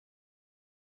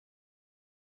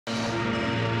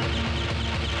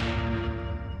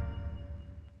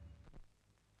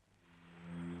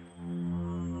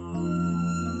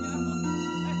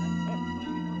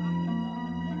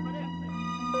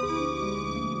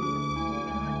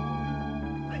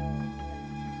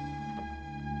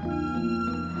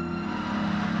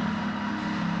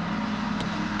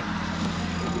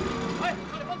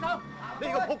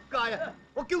賴啊！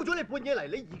我叫咗你半夜嚟，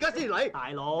你而家先嚟。大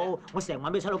佬，我成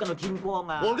晚俾差佬跟到天光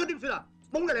啊！黃咗點算啊？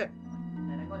懵嘅你！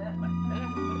嚟過嚟啊！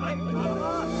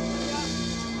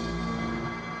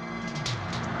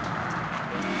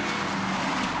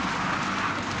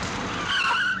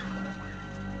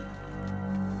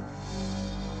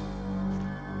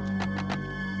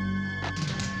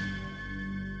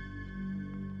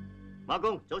馬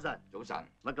公，早晨。早晨，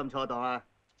乜咁錯當啊？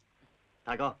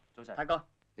大哥，早晨，大哥，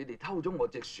你哋偷咗我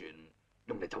隻船，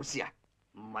用嚟走私啊？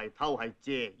唔係偷係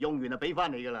借，用完就俾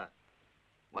翻你噶啦。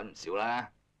揾唔少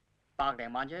啦100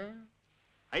零萬啫。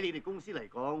喺你哋公司嚟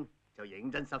講，就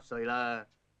認真濕碎啦。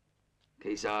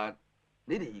其實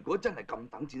你哋如果真係咁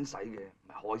等錢使嘅，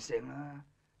咪開聲啦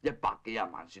！100幾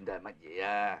廿萬算得係乜嘢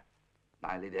啊？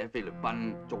但係你哋喺菲律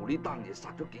賓做呢單嘢，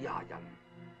殺咗幾廿人，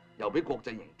又俾國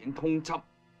際刑警通緝，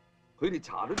佢哋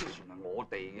查到隻船係我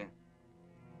哋嘅，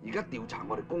而家調查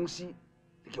我哋公司，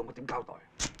你叫我點交代？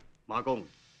馬公，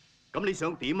咁你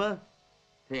想點啊？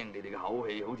聽你哋嘅口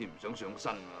氣，好似唔想上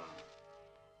身啊！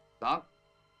得，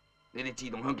你哋自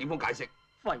動向警方解釋。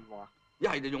廢話，一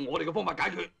係就用我哋嘅方法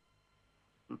解決。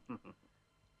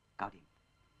搞掂。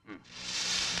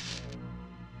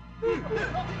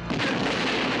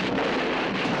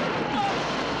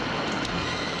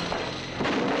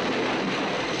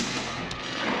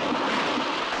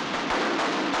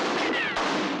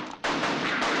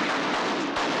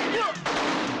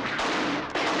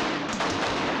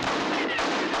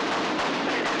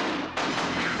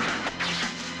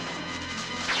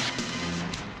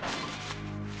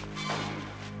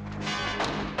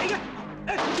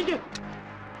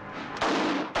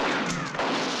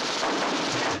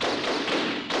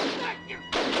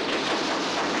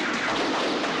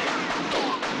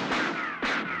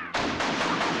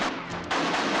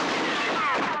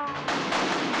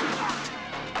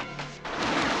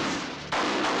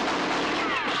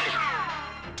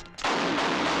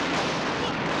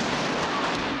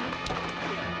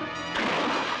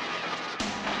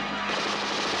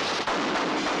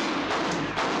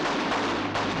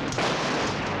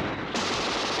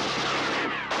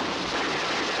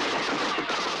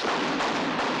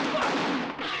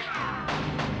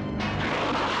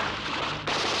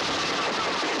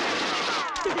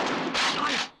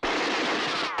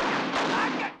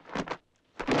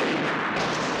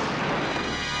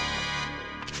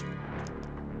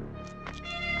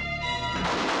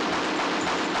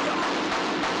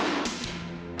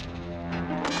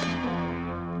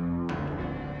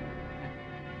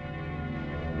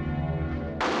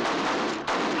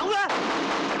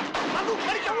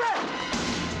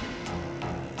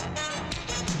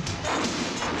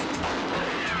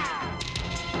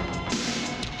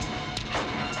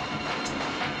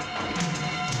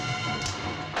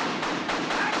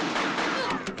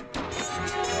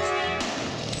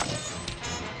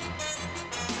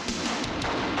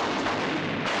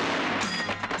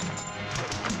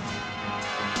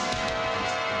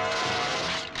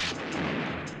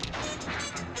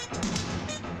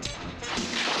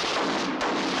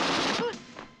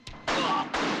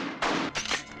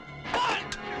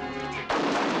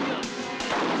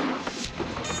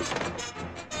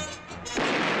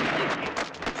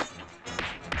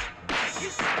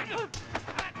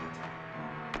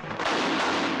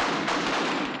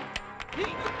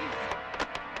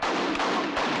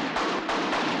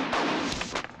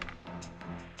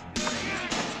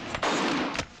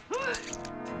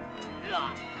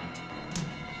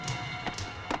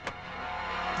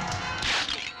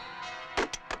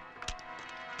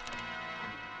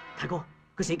大哥，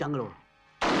佢死梗噶咯，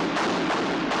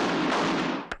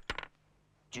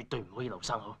絕對唔可以留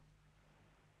生口。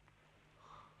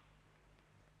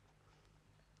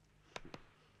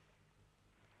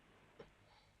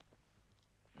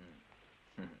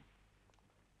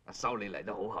阿修，你嚟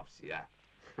得好合時啊！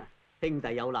兄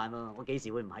弟有難喎，我幾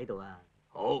時會唔喺度啊？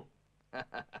好，唉，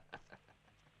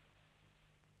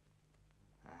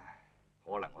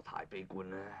可能我太悲觀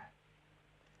啦，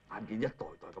眼見一代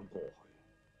代咁過去，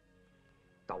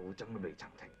鬥爭都未曾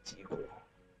停止過。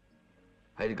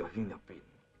喺呢個圈入邊，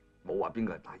冇話邊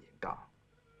個係大贏家，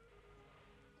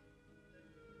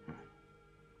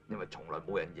因為從來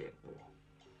冇人贏過。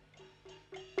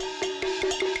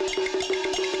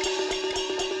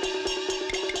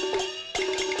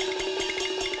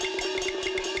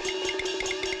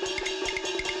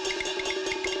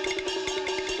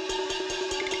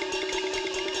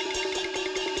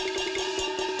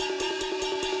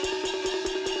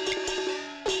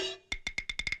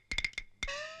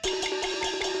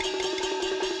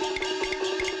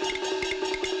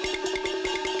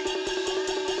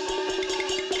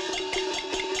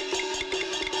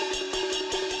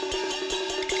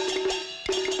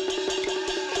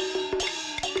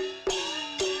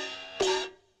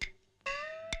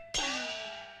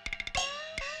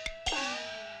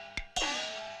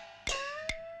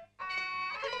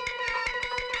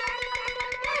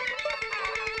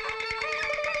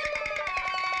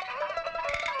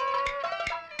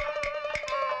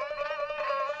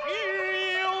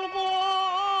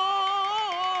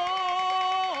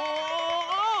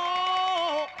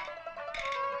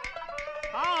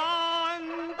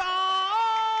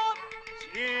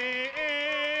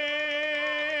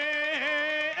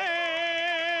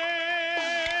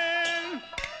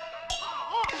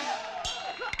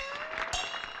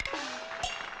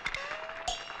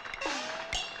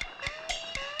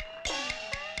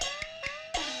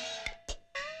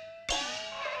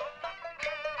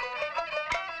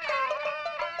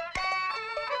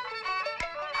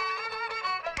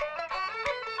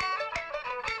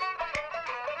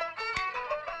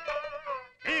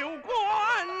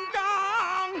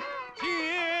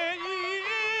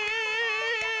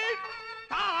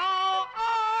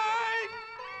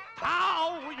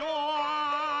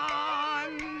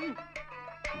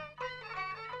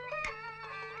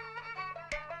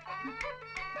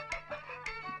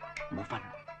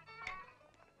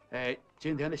哎，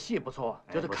今天的戏不错，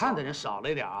就是看的人少了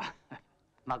一点啊。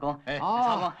马工，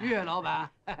曹工，岳老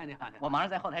板，你好，我忙着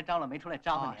在后台招了，没出来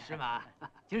招呼你，是吗？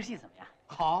今儿戏怎么样？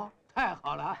好，太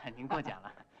好了，您过奖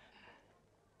了。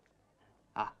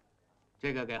啊，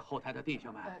这个给后台的弟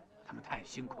兄们，他们太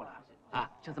辛苦了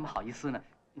啊！这怎么好意思呢？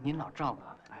您老照顾我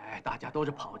们。哎，大家都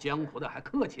是跑江湖的，还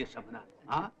客气什么呢？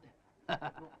啊？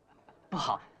不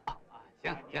好，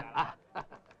行啊，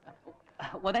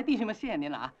我带弟兄们谢谢您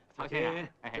了啊。曹鑫，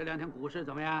这2天股市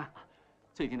怎么样？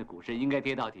最近的股市应该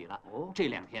跌到底了。哦，这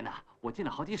2天呢，我进了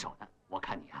好几手呢。我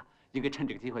看你啊，应该趁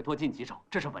这个机会多进几手，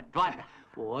这是稳赚的。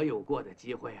我有过的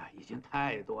机会啊，已经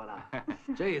太多了。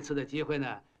这一次的机会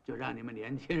呢，就让你们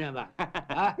年轻人吧。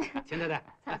啊，钱太太，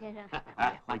曹先生，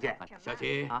哎，回见。小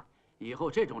齐啊，以后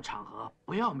这种场合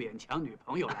不要勉强女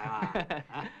朋友来啊。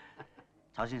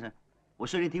曹先生，我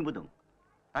虽然听不懂，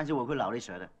但是我会老力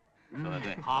学的。说得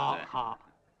对，好。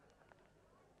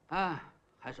啊，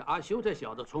还是阿修这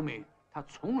小子聪明，他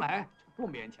从来不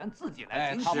勉强自己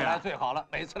来听。他不来最好了，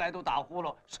每次来都打呼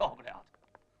噜，受不了。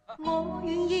我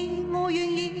願意，我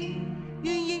願意，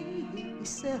願意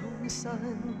相信，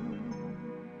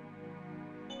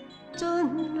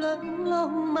盡量浪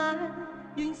漫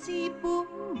原是本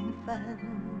分，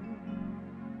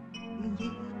願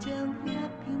意將一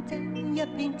片真，一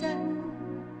片真，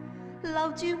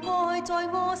留住愛在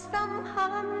我心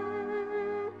坎，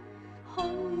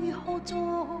去學做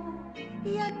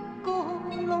一個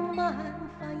浪漫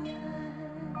凡人。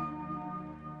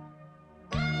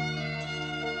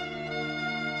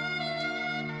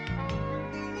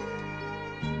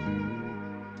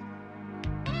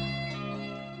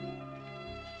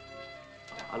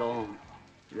阿龙，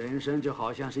人生就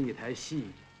好像是一台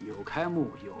戏，有开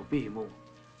幕有闭幕，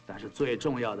但是最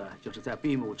重要的就是在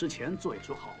闭幕之前做一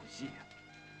出好戏。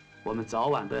我们早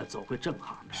晚都要走回正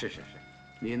行的。是，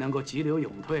你能够急流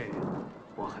勇退，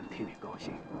我很替你高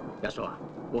兴。亚叔啊，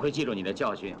我会记住你的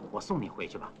教训，我送你回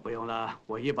去吧。不用了，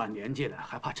我一把年纪了，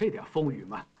还怕这点风雨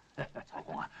吗？曹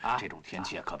公啊，这种天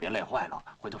气可别累坏了，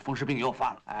回头风湿病又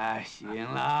犯了。哎，行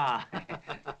了。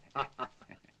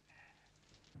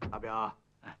阿彪，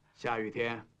下雨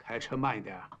天开车慢一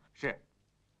点。是。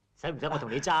使唔使我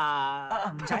同你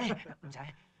揸？唔使。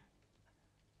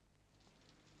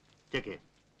Jackie，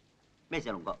 咩事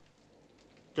啊，龍哥？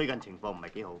最近情況唔係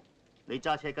幾好，你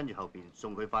揸車跟住後邊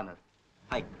送佢翻去。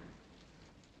係。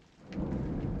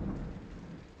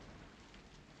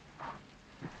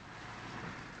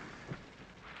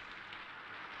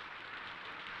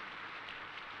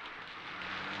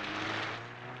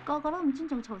個個都唔尊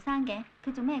重曹生嘅，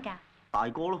佢做咩㗎？大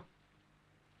哥咯，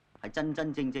係真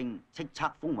真正正叱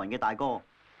咤風雲嘅大哥。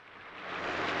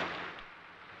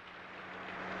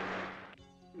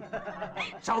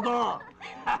修哥，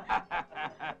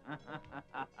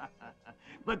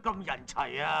乜咁人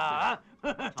齊啊？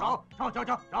坐。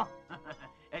誒，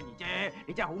二姐，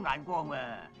你真係好眼光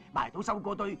啊！埋到修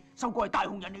哥堆，修哥係大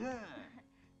紅人嚟㗎。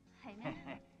係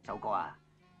咩？修哥啊，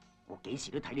我幾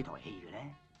時都睇呢台戲嘅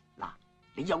咧。嗱，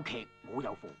你有劇，我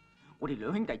有貨，我哋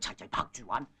兩兄弟齊齊拍住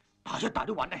玩，大一大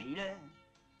都玩得起咧。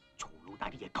曹老大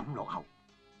啲嘢咁落後，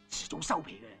遲早收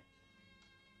皮嘅。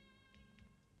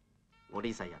我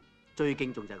呢世人最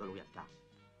敬重就係個老人家，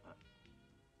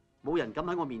冇人敢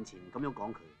喺我面前咁樣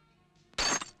講佢。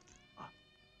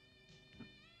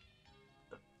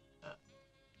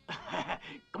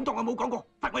咁當我冇講過，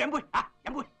罰我飲杯啊！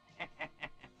飲杯。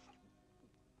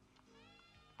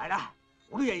係啦，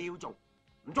我都有嘢要做，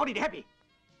唔阻你哋 happy。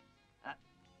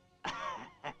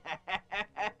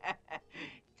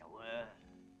走啊！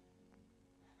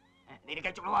你哋繼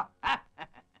續啦喎！啊！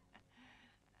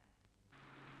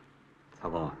曹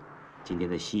公，今天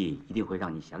的戏一定会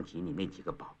让你想起你那几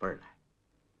个宝贝儿来，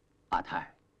阿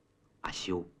泰、阿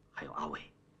修还有阿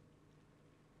伟。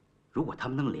如果他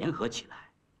们能联合起来，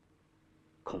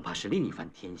恐怕是另一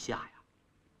番天下呀。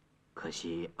可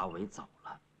惜阿伟走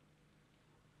了，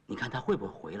你看他会不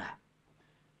会回来？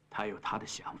他有他的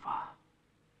想法，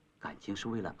感情是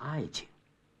为了爱情。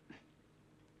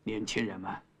年轻人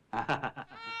们。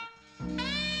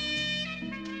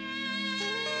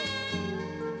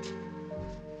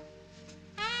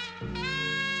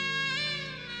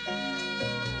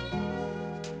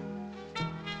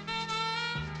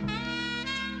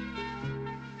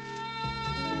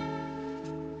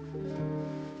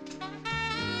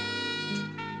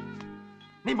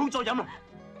你唔好再飲啦！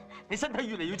你身體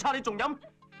越嚟越差，你仲飲？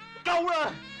夠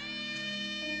啦！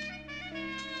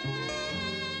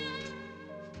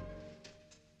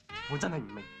我真係唔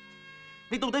明，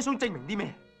你到底想證明啲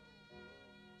咩？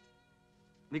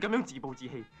你咁樣自暴自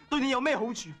棄，對你有咩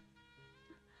好處？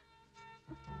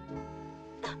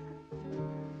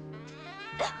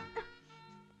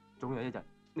總有一日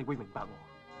你會明白我。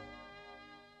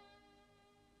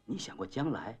你想过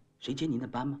将来谁接您的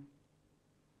班吗？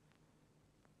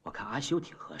我看阿修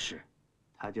挺合适，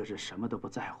他就是什么都不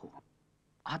在乎，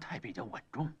阿泰比較穩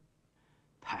重，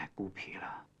太孤僻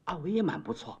了。阿伟也蛮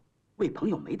不错，为朋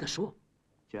友没得说。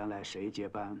将来谁接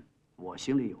班，我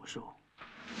心里有数。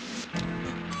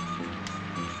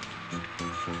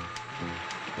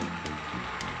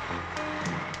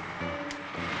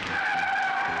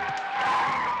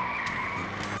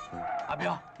阿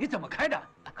彪，你怎麼開的？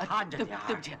看着點。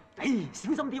對不起，哎，小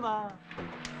心啲嘛。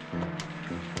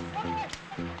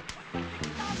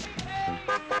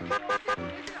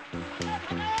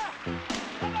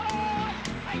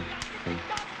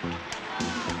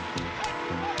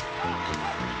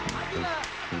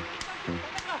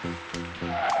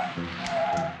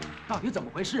到底怎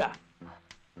么回事啊？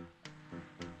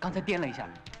剛才顛了一下，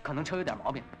可能車有點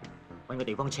毛病。揾個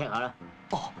地方 check 下啦。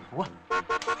哦，好啊。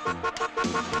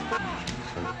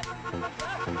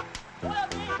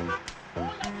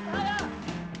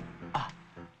啊，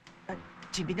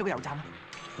前邊有個油站啊。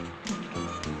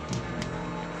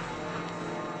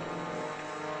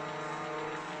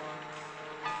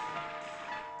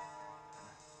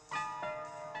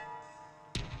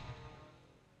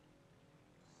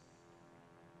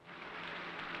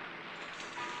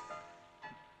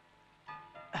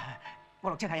我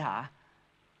落車睇下啊。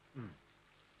嗯。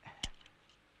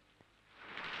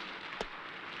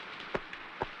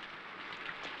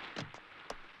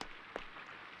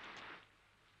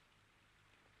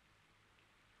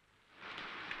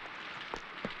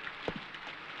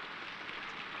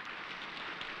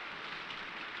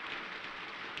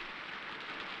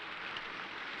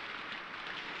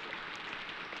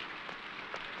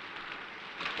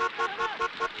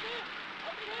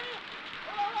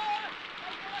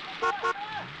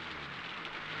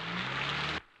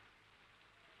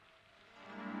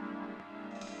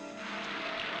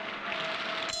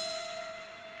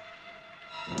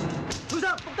小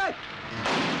生伏低！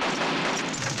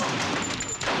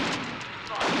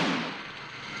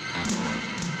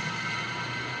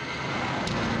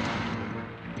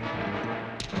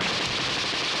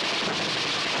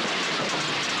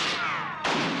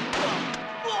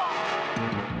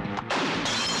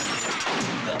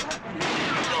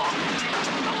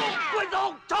快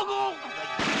走，超攻！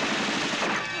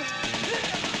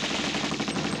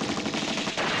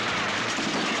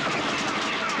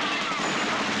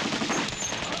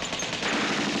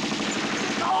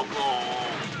超攻！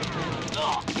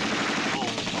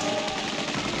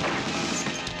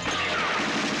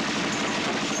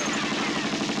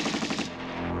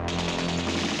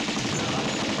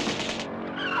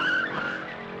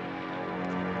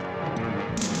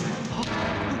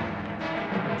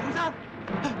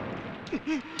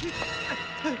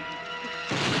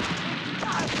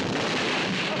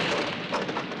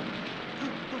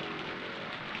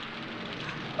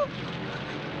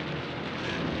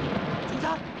重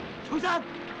山！重山！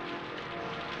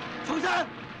重山！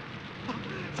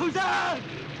重山！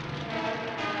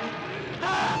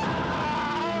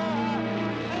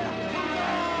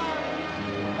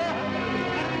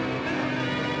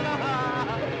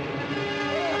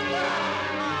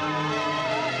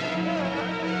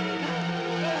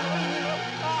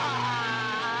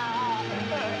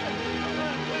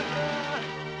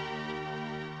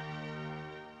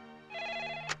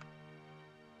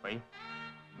喂，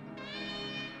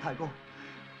太哥，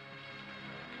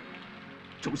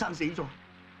重生死咗。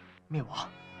咩話？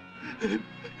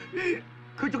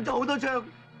佢中咗好多槍。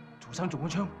曹生中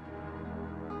咗槍？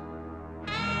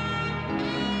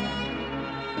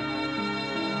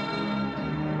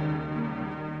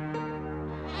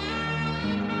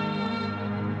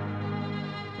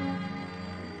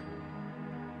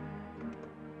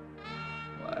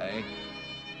喂，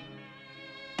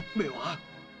咩話？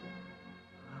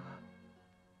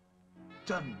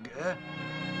真嘅？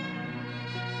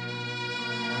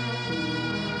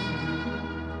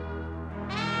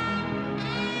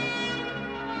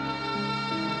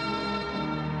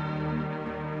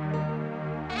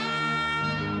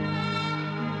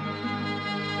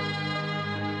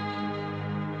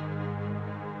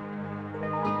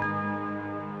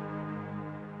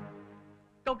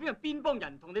究竟係邊幫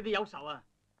人同你哋有仇啊？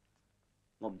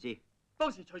我唔知。當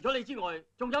時除咗你之外，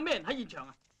仲有咩人喺現場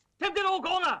啊？聽唔聽到我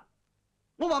講啊？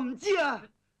我話唔知啊。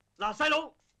嗱，細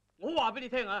佬，我話俾你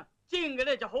聽啊，精嘅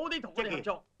咧就好啲同我哋合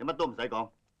作。你乜都唔使講。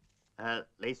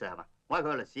李 Sir 係嘛？我係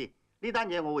佢嘅律師，呢單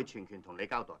嘢我會全權同你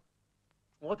交代。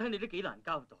我睇你都幾難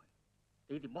交代，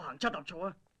你哋唔好行差踏錯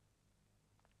啊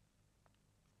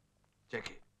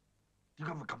 ！Jackie，點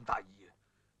解會咁大意啊？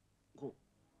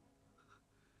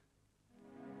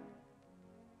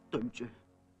對唔住，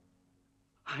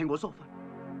係我疏忽。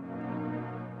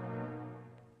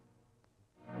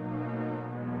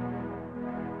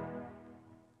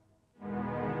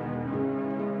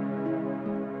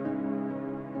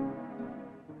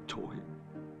曹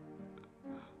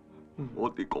兄，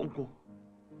我哋講過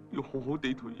要好好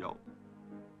地退休，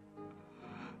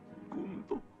估唔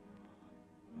到。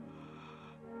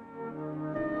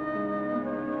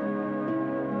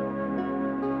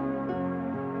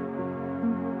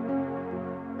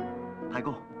 大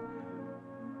哥，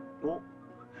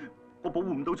我保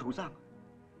護唔到曹生。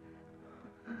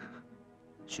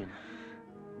算啦，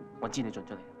我知你盡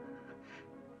咗力。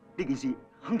呢件事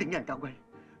肯定有人搞鬼。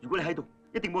如果你喺度，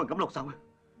一定冇人敢落手嘅。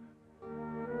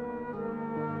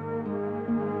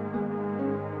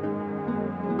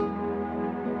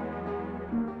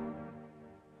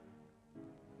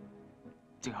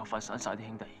即刻發散晒啲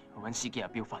兄弟去揾司機阿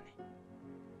彪翻嚟，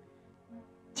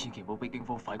千祈唔好俾警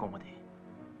方快過我哋。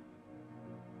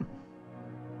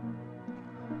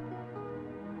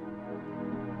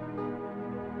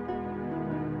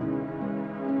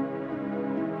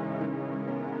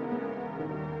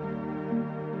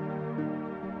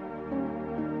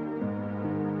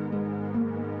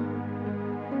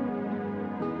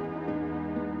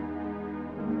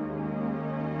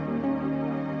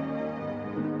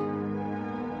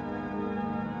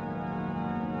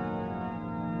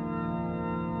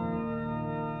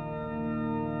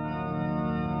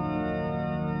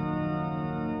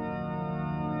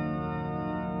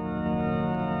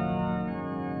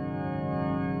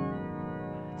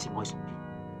 節哀順變。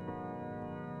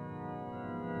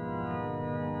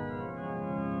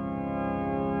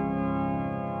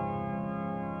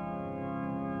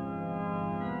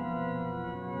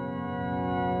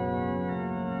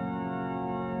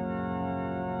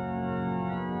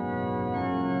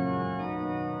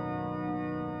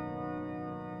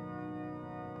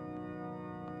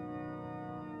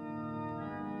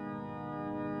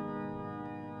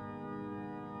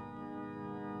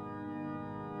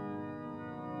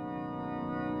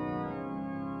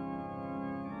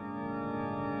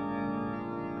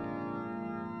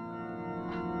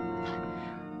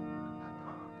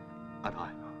阿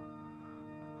太，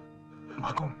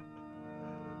馬公，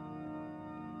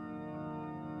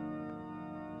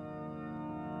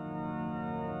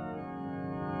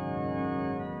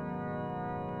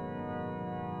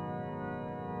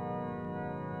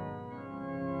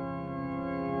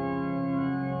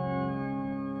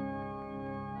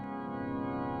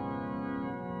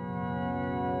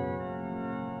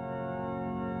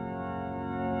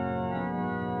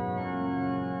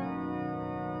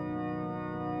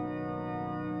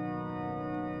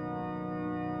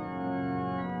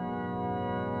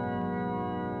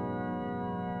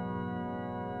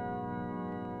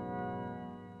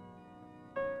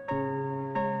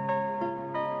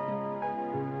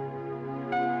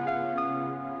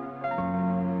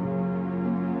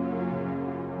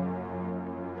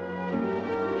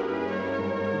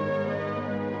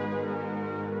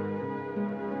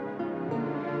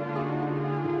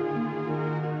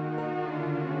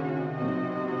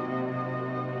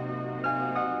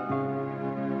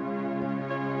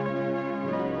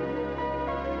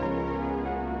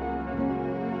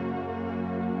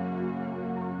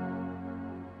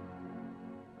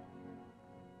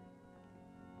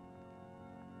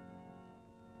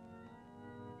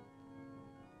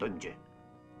對唔住，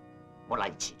我嚟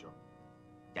遲咗。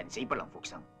人死不能復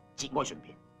生，節哀順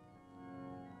變。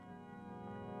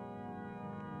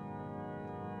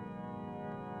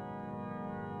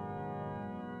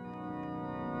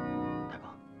大哥，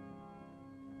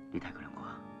你睇佢兩個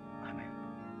啊，係咪？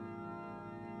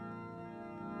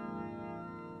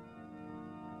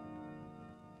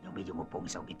有咩要我幫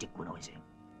手嘅，即管開聲。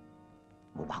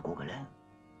冇話過嘅啦，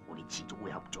我哋遲早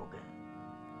會合作嘅。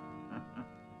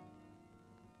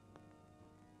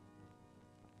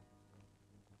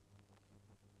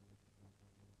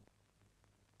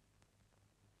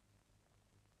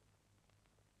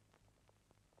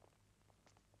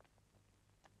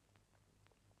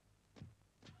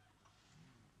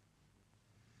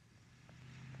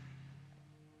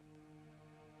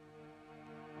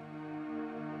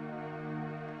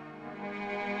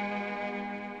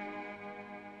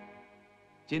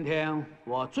今天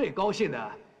我最高兴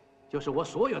的，就是我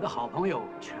所有的好朋友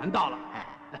全到了。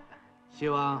希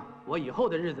望我以后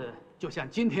的日子就像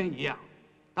今天一样，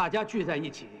大家聚在一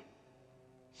起，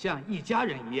像一家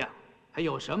人一样。还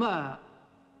有什么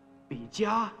比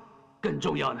家更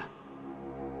重要呢？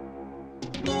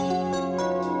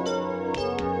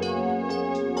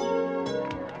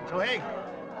曹兄，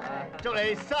祝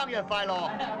你生日快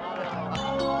樂！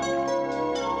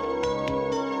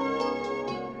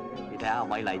睇下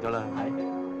偉嚟咗啦。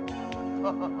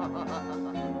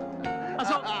阿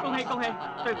叔，恭喜恭喜！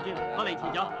對唔住，我嚟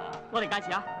遲咗。我嚟介紹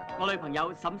下，我女朋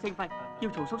友沈星輝，叫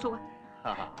曹叔叔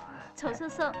啊。曹叔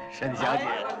叔，沈小姐，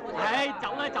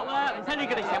走啦走啦，唔使理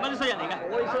佢哋成班都衰人嚟㗎。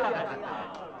我哋衰人。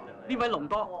呢位龍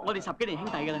哥，我哋10幾年兄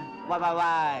弟㗎啦。喂喂喂，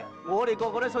我哋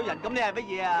個個都衰人，咁你係乜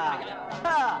嘢啊？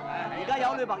而家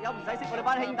有女朋友唔使識我哋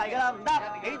班兄弟㗎啦，唔得，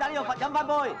幾大都要罰飲翻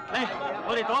杯。嚟，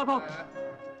我哋賭一鋪。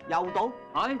又賭？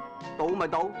係，賭咪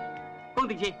賭。公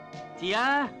定字？字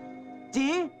啊！字？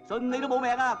信你都冇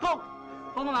命啊！公，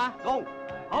公啊嘛？公。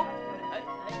好。唉，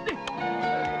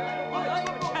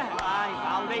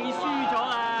搞你輸咗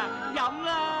啦，飲啦！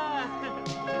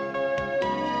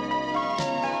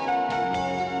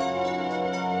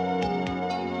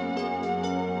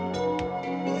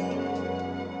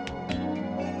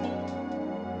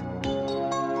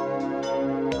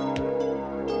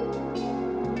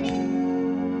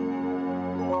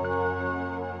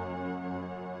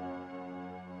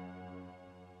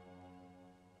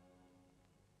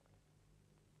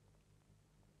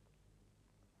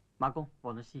馬公，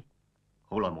黃律師，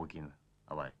好耐冇見啦，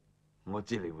阿偉。我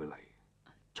知你會嚟，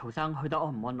曹生去得安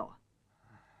唔安樂啊？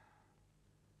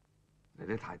嚟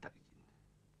得太突然。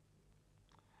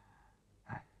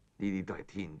唉，呢啲都係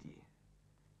天意。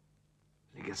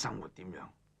你嘅生活點樣？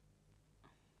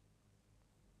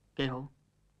幾好，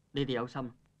你哋有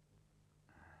心。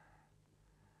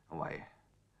阿偉，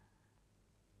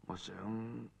我想，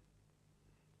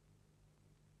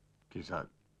其實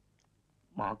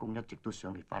馬公一直都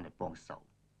想你翻嚟幫手。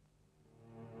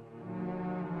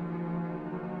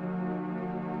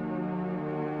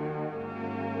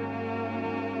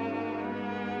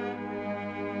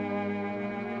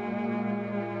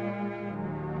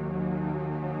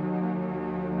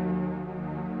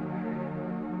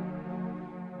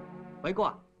偉哥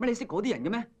啊，乜你識嗰啲人嘅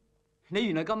咩？你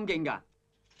原來咁勁㗎？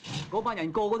嗰班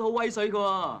人個個都好威水㗎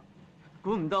喎，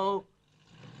估唔到。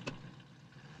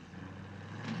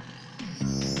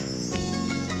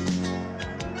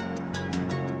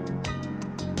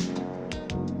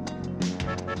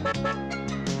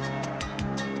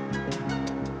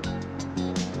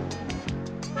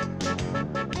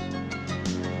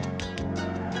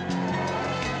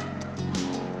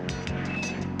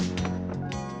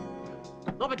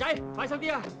攞筆仔，快手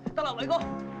啲啊！得啦，偉哥。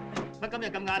乜今日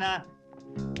咁晏啊？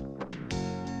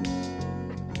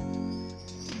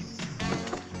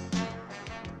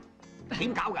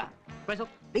點搞㗎？貴叔，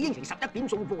你應承11點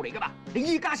送貨嚟㗎嘛？你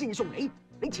依家先至送嚟，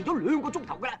你遲咗2個鐘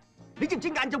頭㗎啦！你知唔知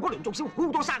晏晝嗰輪仲少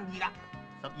好多生意㗎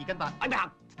？12斤8，係咪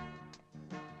行？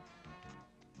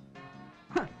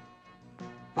哼！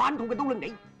反肚嘅都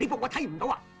論你服我睇唔到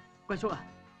啊？貴叔啊，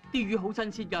啲魚好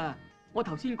新鮮㗎，我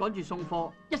頭先趕住送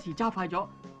貨，一時揸快咗，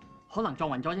可能撞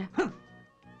暈咗啫。哼！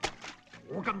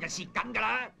我今日蝕緊㗎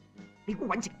啦！你估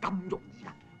揾食咁容易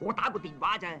㗎？我打個電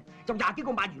話咋，就20幾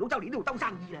個鰻魚佬走嚟呢度兜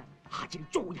生意啦！下次你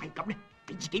再係咁咧，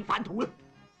你自己反肚啦！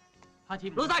下次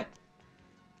老細，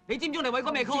你知唔知我哋偉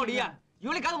哥咩 call 你啊？如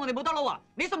果你搞到我哋冇得撈啊，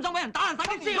你信唔信俾人打爛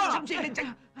晒啲書啊？心聲靚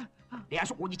仔，你阿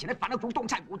叔我以前喺反黑組當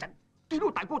差嗰陣，見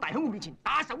到大哥大喺我面前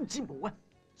打手指模啊，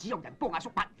只有人幫阿叔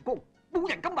拍魚缸，冇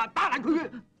人敢話打爛佢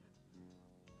嘅。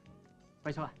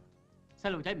貴叔啊，細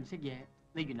路仔唔識嘢，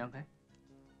你原諒佢。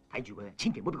睇住佢，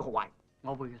千祈唔好俾佢學壞。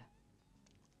我會嘅啦。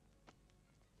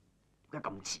點解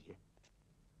咁遲嘅？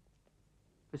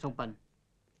佢送殯，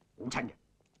好親嘅。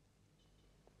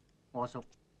我叔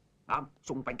啱，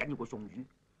送殯緊要過送魚，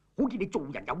好見你做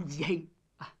人有義氣。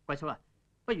啊，貴叔啊，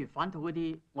不如反肚嗰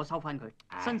啲我收翻佢，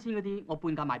新鮮嗰啲我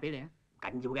半價賣俾你啊。唔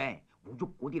緊要嘅，冇喐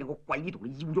嗰啲咧，我貴啲同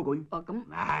你要咗佢。哦，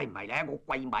咁。唉，唔係咧，我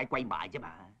貴買貴賣啫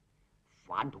嘛。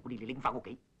反肚嗰啲你拎翻屋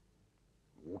企，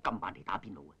我今晚嚟打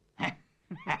邊爐啊！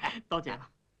多謝，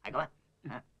係咁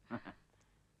啊！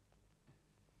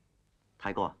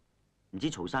泰哥啊，唔知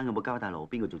曹生有冇交代落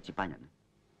邊個做接班人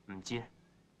啊？唔知啊，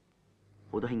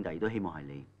好多兄弟都希望係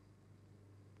你，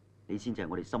你先至係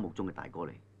我哋心目中嘅大哥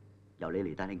嚟。由你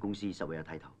嚟帶領公司，實會有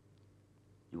睇頭。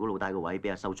如果老大個位俾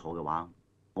阿修坐嘅話，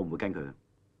我唔會跟佢。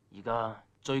而家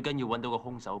最緊要揾到個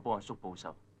兇手幫阿叔報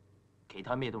仇，其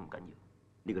他咩都唔緊要。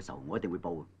呢個仇我一定會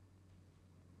報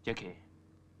嘅。Jackie，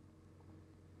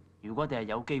如果第日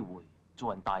有機會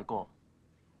做人大哥，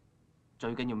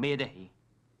最緊要孭得起，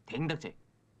挺得直，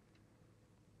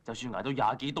就算捱到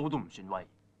20幾刀都唔算威。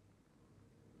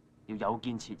要有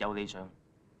堅持、有理想，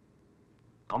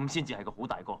咁先至係個好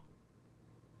大哥。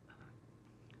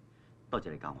多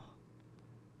謝你教我，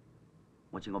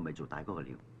我知我唔係做大哥嘅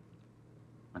料，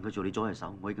能夠做你左右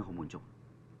手，我已經好滿足。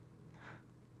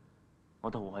我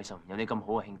都好開心，有你咁好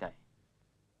嘅兄弟。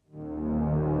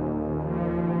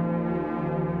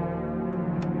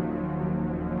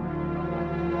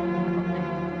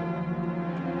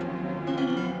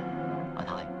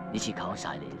次靠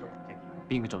晒你啦。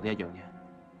邊個做都一樣啫。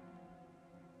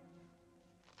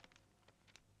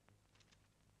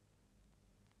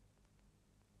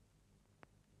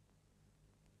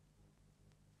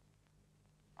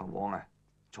阿黃啊，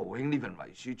曹兄呢份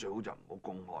遺書最好就唔好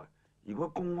公開，如果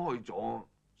公開咗，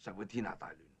實會天下大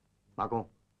亂。馬公，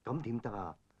咁點得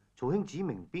啊？曹兄指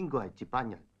明邊個係接班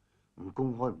人，唔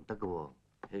公開唔得噶喎。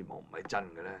希望唔係真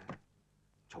嘅咧。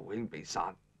曹兄被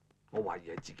殺，我懷疑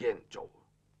係自己人做。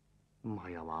唔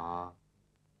係啊嘛？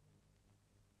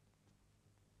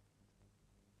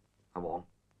阿黃，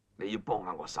你要幫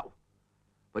下我手，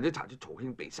或者查出曹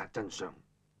兄被殺真相。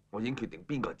我已經決定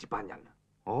邊個係接班人啦。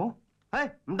哦，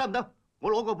唔得唔得，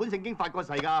我攞過本聖經發過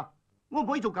誓㗎，我唔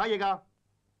可以做假嘢㗎。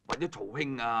或者曹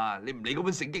兄啊，你唔理嗰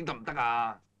本聖經得唔得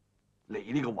啊？你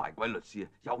呢個壞鬼律師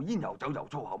啊，又煙又酒又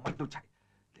粗口，乜都齊。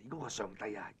你嗰個上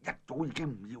帝啊，一早已經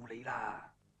唔要你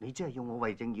啦。你真係要我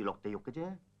為正義落地獄嘅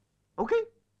啫。OK？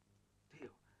 屌，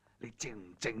你正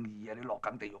唔正義啊？你落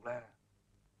緊地獄咧。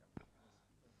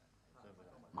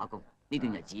馬公，呢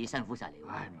段日子辛苦晒你。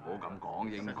唉，唔好咁講，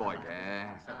應該嘅。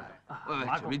喂，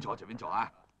隨便坐，隨便坐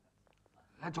啊！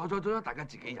坐，大家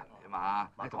自己人嚟啊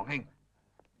嘛。阿唐兄，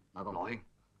馬公，羅兄，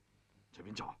隨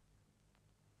便坐。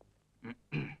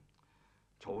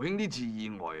曹兄呢次意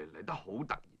外嚟得好突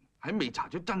然，喺未查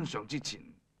出真相之前，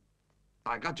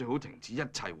大家最好停止一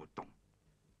切活動。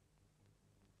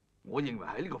我認為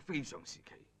喺呢個非常時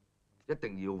期，一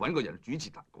定要揾個人主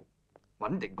持大局，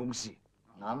穩定公司。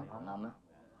啱啊！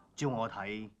照我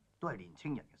睇，都係年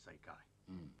青人嘅世界。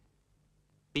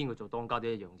邊個做當家都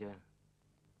一樣啫。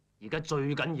而家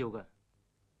最緊要嘅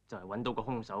就係揾到個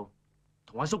兇手，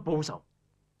同阿叔報仇。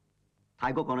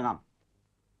太哥講得啱，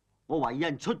我懷疑有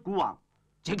人出蠱惑。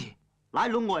Jackie，拉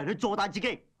攏外人去坐大自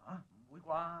己。啊，唔會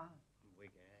啩？唔會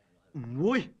嘅。唔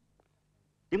會？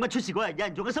點解出事嗰日有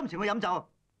人仲有心情去飲酒？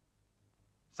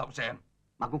收聲，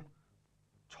馬公，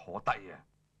坐低啊！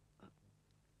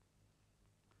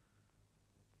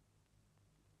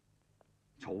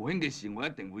曹兄嘅事我一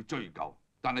定會追究，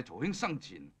但係曹兄生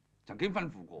前曾經吩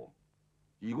咐過，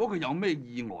如果佢有咩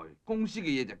意外，公司嘅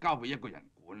嘢就交俾一個人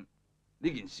管。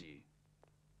呢件事，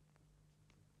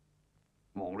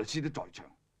黃律師都在場。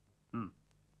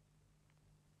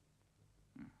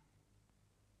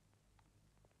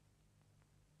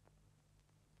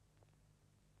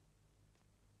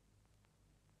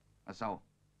阿修，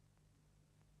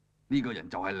呢個人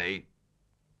就係你。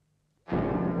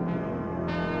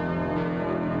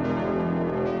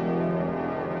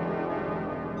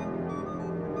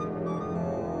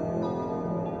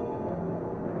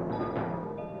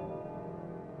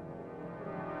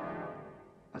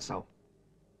阿修，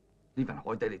呢份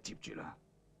海底你接住啦。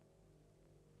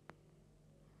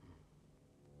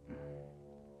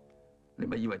你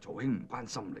咪以為曹兄唔關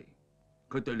心你？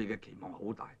佢對你嘅期望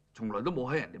好大，從來都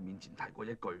冇喺人哋面前提過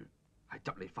一句係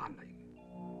執你翻嚟嘅。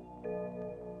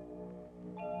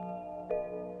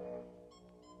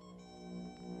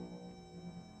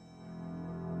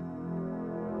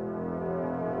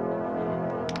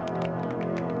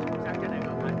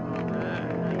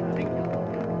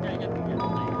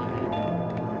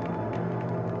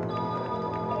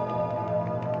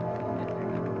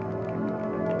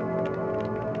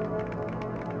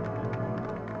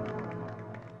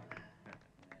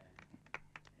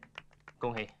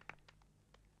恭喜！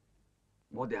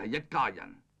我哋係一家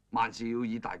人，萬事要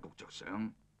以大局着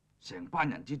想。成班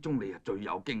人之中，你係最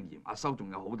有經驗。阿修仲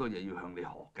有好多嘢要向你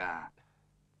學㗎。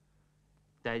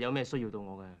第日有咩需要到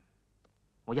我嘅，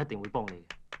我一定會幫你嘅。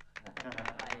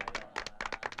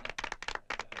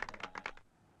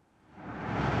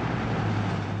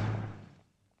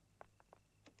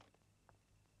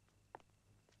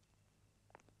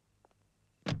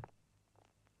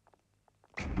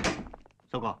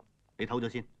修哥，你唞咗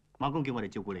先，馬公叫我哋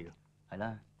照顧你嘅。係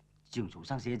啦，自從曹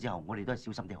生死咗之後，我哋都係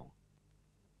小心啲好。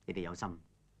你哋有心，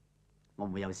我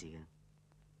唔會有事嘅。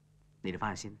你哋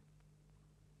翻去先，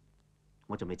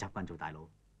我仲未習慣做大佬，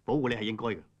保護你係應該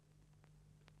嘅。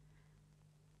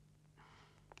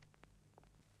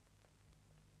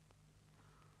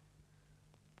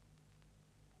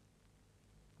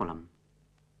我諗，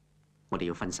我哋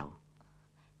要分手。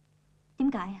點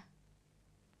解啊？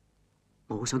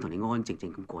我好想同你安安靜靜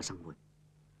咁過生活。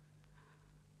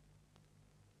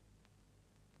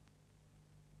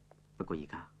不過而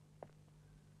家，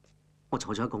我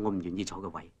坐咗一個我唔願意坐嘅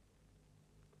位，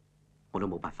我都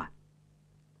冇辦法。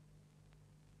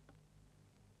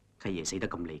契爺死得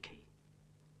咁離奇，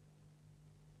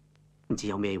唔知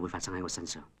有咩會發生喺我身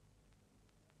上，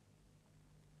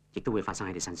亦都會發生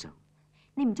喺你身上。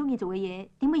你唔中意做嘅嘢，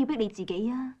點解要逼你自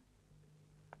己啊？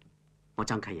我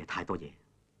爭契爺太多嘢，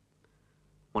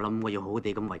我諗我要好好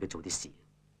地咁為佢做啲事。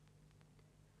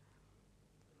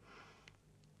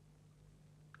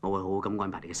我會好好咁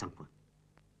安排你嘅生活，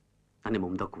等你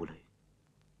冇咁多顧慮。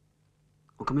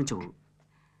我咁樣做，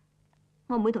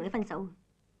我唔會同你分手。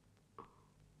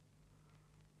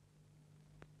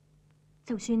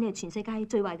就算你係全世界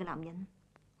最壞嘅男人，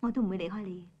我都唔會離開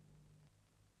你。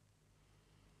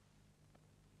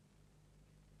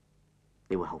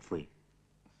你會後悔。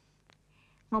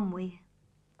我唔會，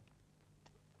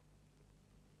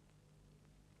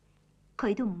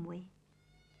佢都唔會。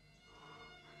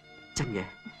真嘅？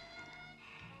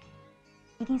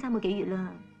已經3個幾月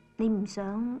啦，你唔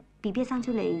想 BB 一生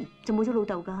出嚟就冇咗老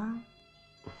豆㗎？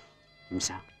唔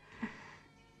想，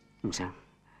唔想。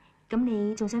咁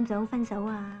你仲想唔想分手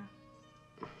啊？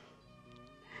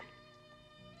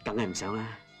梗係唔想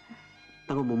啦。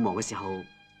等我冇忙嘅時候，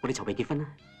我哋籌備結婚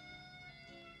啦。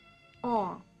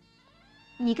哦，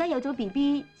而家有咗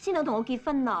BB 先想同我結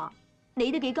婚啊？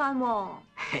你都幾奸喎！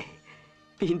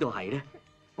邊度係咧？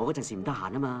我嗰陣時唔得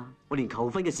閒啊嘛，我連求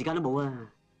婚嘅時間都冇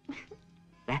啊！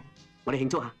嚟，我哋慶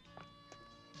祝下。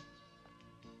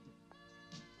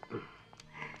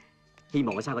希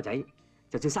望我生個仔，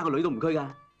就算生個女都唔拘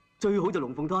㗎，最好就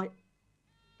龍鳳胎。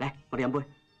嚟，我哋飲杯。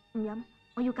唔飲，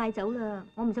我要戒酒啦！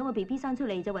我唔想我 BB 生出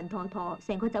嚟就暈陀陀，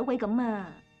成個酒鬼咁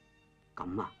啊！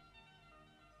咁啊？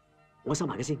我收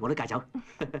埋佢先，我都戒酒。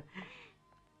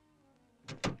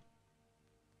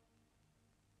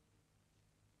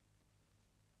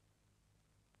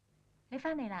你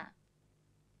翻嚟啦？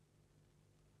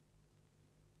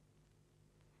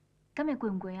今日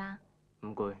攰唔攰啊？唔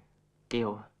攰，幾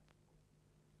好啊！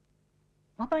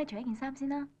我幫你除一件衫先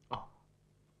啦。哦。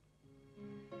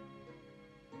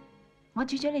我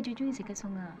煮咗你最中意食嘅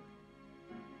餸啊！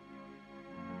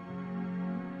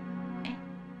誒，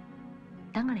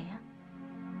等我嚟啊！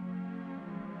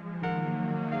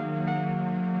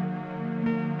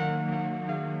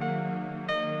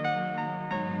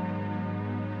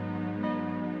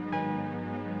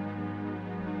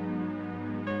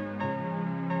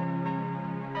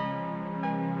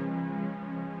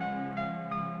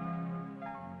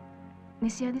你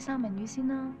試下啲三文魚先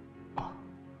啦。哦。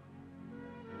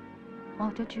我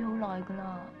學咗煮好耐噶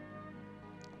啦，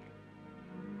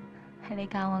係你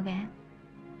教我嘅。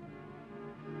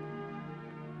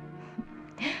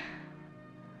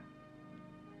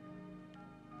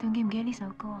仲記唔記得呢首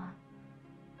歌啊？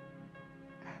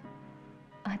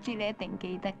我知你一定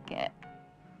記得嘅。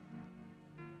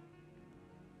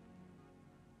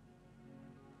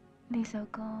呢首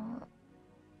歌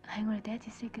係我哋第一次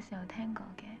識嘅時候聽過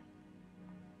嘅。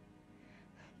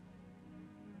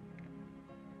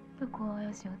不過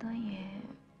有時好多嘢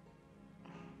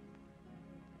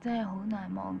真係好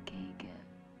難忘記嘅。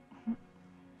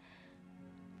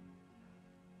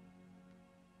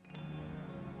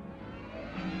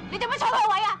你做乜坐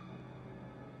佢位啊？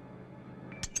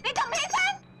你仲唔起身？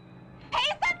起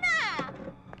身啊！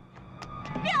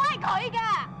邊個位係佢㗎？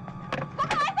嗰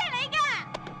個位先係你㗎！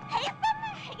起身啊！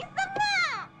起身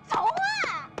啊！坐啊！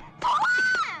坐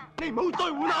啊！你唔好再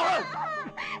胡鬧啦！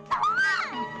坐啊！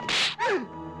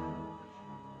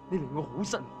你令我好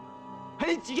失望，係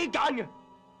你自己揀嘅，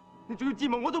你仲要折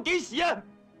磨我到幾時啊？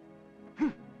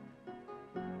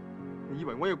你以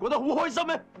為我又過得好開心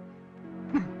咩？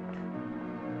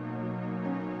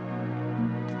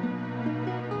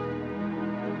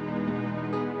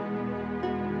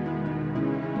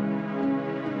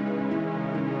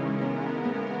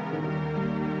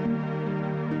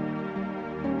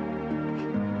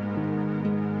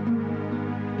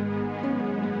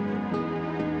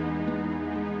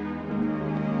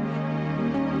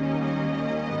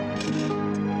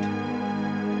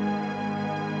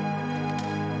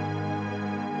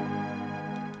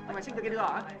升到幾多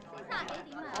啊？ 30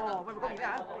幾點啊？哦，喂，講完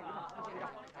啦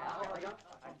嚇。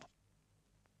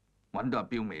揾到阿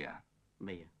彪未啊？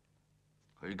未啊。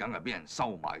佢梗係俾人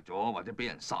收埋咗，或者俾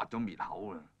人殺咗滅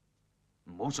口啦。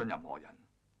唔好信任何人，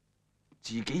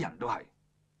自己人都係。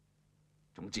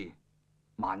總之，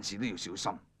萬事都要小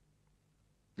心。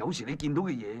有時你見到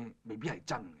嘅嘢未必係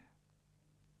真嘅，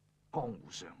江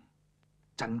湖上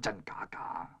真真假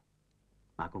假。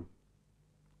阿公，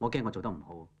我驚我做得唔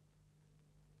好。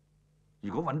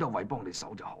如果揾到位幫你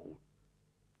手就好，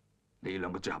你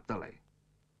兩個最合得嚟。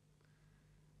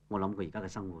我諗佢而家嘅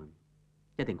生活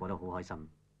一定過得好開心。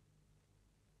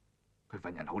佢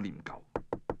份人好念舊。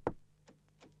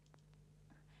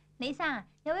李生，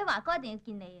有位華哥一定要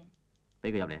見你啊！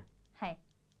俾佢入嚟啊！係。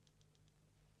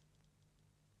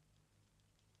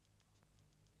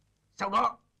秀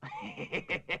哥，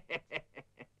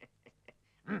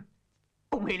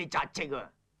恭喜你扎職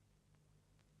啊！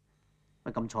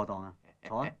乜咁錯當啊？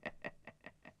坐啊！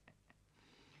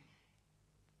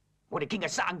我哋傾下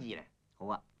生意咧。好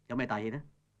啊，有咩大氣呢？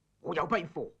我有批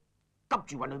貨，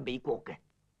急住運去美國嘅，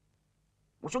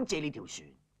我想借你條船，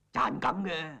賺緊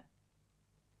嘅，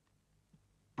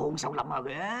幫手諗下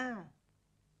佢啊！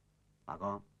華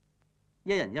哥，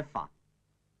一人一發，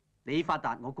你發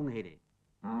達，我恭喜你。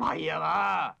唔係啊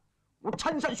嘛，我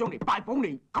親身上嚟拜訪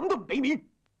你，咁都唔俾面？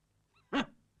哼！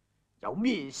有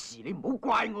咩事你唔好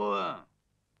怪我啊！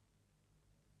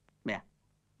咩啊？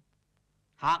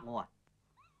嚇我啊？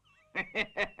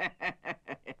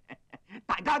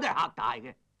大家都係嚇大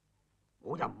嘅，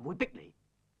我又唔會逼你。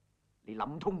你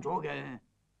諗通咗嘅，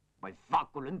咪發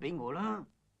個輪俾我啦。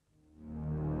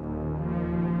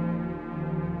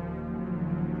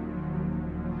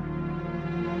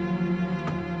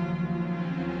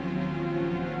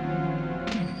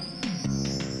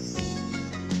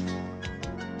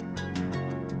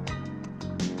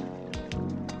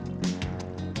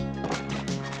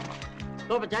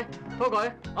多佛仔，拖佢。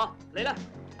哦，嚟啦！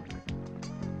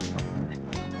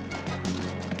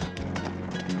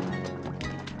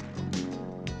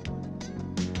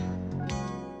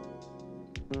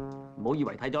唔好以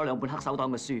為睇咗2本黑手黨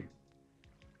嘅書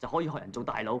就可以學人做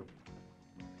大佬。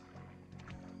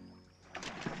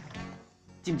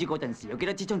知唔知嗰陣時有幾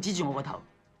多支槍指住我個頭？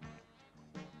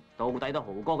到底都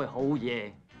豪哥佢好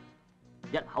嘢，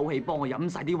一口氣幫我飲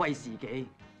晒啲威士忌。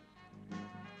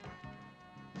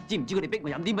知唔知佢哋逼我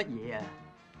飲啲乜嘢啊？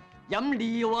飲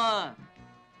尿啊！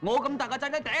我咁大個仔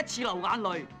咧，第一次流眼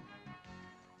淚，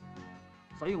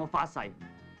所以我發誓，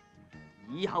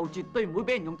以後絕對唔會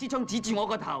俾人用支槍指住我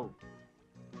個頭。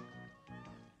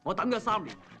我等咗3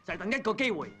年，就係等一個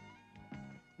機會，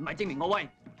唔係證明我威，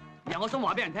而係我想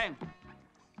話俾人聽，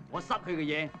我失去嘅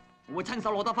嘢，我會親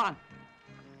手攞得翻。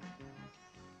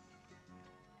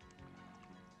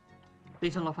你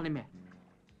想攞翻啲咩？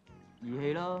義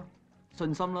氣啦，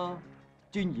信心啦，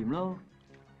尊嚴啦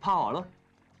 ，power 咯。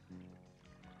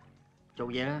做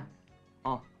嘢啦。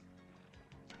哦，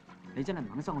你真係唔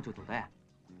肯收我做徒弟啊？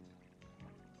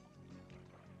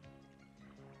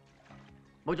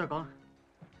冇再講啦。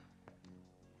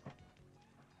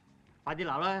快啲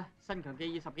撈啦！新強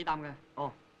記要10幾擔嘅。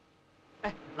哦。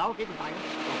誒，撈幾條大嘅。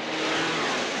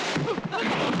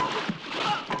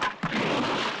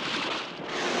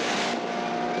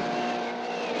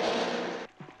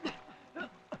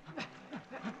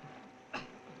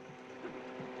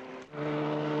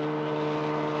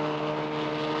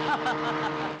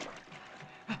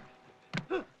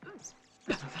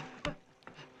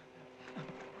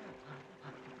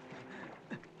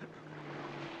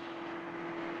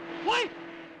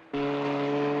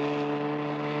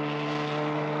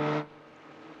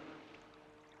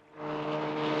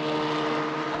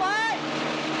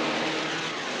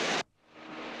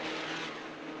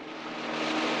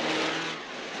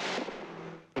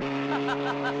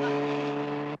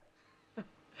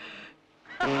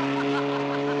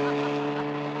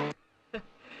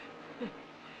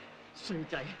衰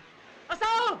仔，阿修，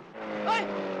喂，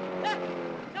嚟，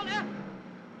收嚟啊，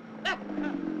嚟。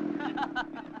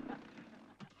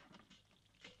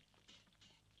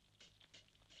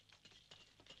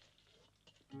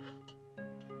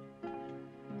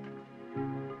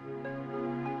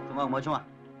仲有唔可以沖啊？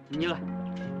唔要啦，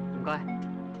唔該。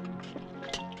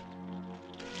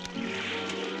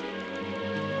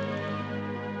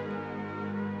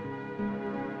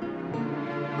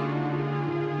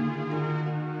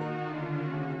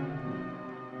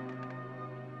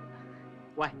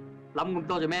喂，諗咁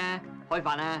多做咩？開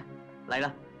飯啊！嚟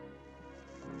啦！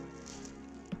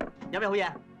有咩好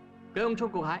嘢？薑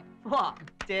葱焗蟹。哇，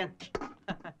正！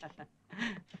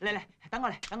嚟嚟，等我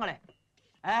嚟，等我嚟。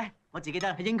唉，我自己得，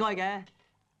係應該嘅。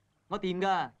我掂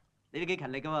噶，你都幾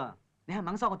勤力噶喎。你係唔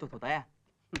肯收我做徒弟啊？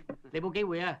你冇機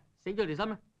會啊，死咗條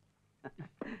心啊！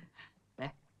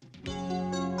嚟。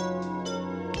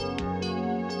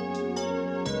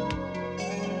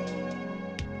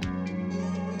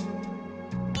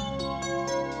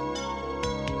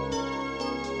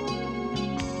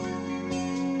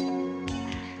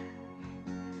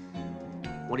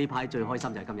我呢排最開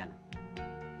心就係今日。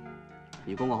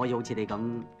如果我可以好似你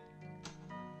咁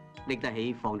拎得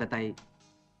起放得低，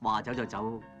話走就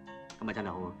走，咁咪真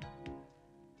係好啊！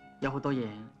有好多嘢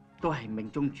都係命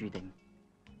中注定，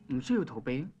唔需要逃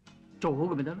避，做好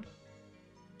佢咪得咯。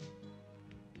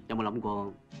有冇諗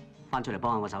過翻出嚟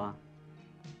幫下我手啊？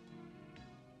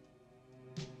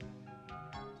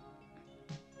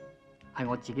係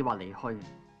我自己話離開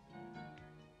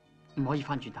嘅，唔可以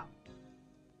翻轉頭。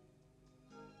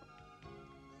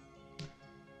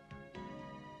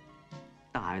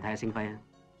得閒去睇下星輝啊，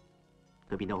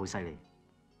佢變得好犀利。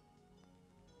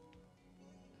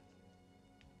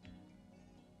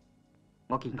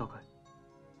我見過佢。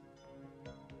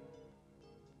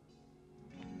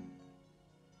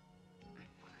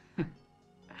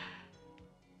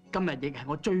今日亦係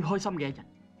我最開心嘅一日。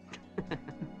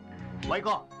偉哥，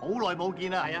好耐冇見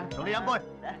啦。係啊，同你飲杯。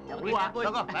好啊，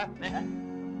兩個嚟。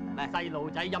細路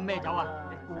仔飲咩酒啊？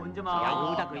一罐啫嘛，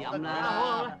由得佢飲啦。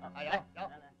好啦，係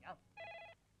有。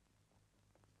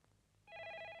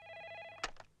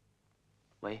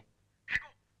喂，大哥，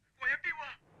我係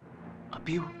阿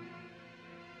彪啊！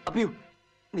阿彪，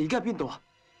你而家喺邊度啊？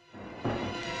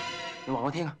你話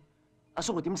我聽啊，阿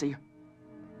叔係點死嘅？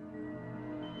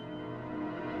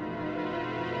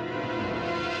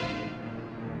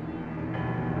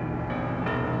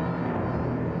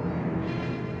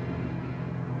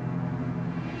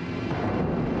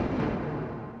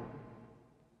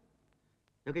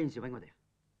有幾件事揾我哋啊？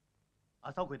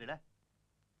阿修佢哋咧，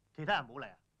其他人冇嚟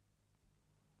啊？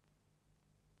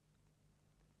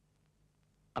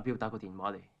阿彪打個電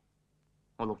話嚟，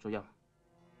我錄咗音。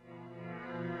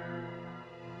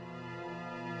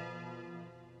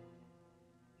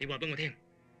你話俾我聽，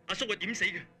阿叔係點死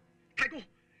嘅？太哥，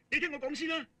你聽我講先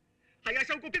啦。係阿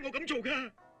修哥逼我咁做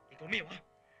㗎。你講咩話？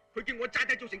佢叫我詐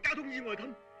諦造成交通意外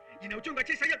咁，然後將架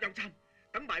車駛入油站，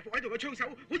等埋伏喺度嘅槍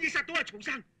手可以殺到阿曹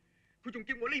生。佢仲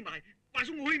叫我匿埋，話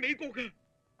送我去美國㗎。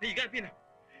你而家喺邊啊？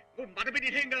我唔話得俾你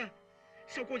聽㗎。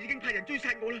修哥已經派人追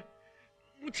殺我啦。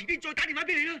我遲啲再打電話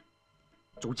俾你啦。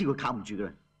早知佢靠唔住㗎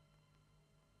啦，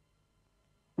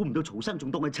估唔到曹生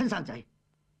仲當佢親生仔。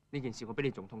呢件事我比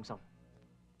你仲痛心，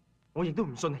我亦都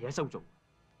唔信係阿修做。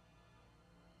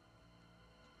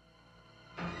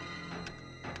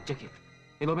Jackie，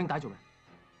 你攞柄帶做咩？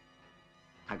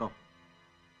大哥，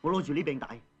我攞住呢柄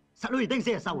帶，實可以釘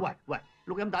死阿修。喂，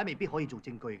錄音帶未必可以做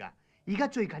證據㗎。而家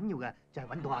最緊要嘅就係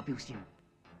揾到阿彪先。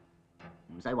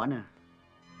唔使揾啊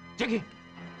 ，Jackie，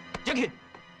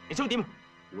 你想點？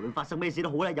無論發生咩事都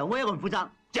好啦，由我一個人負責。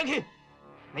Jackie，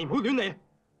 你唔好亂嚟。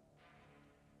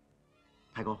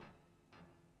大哥，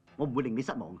我唔會令你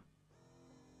失望。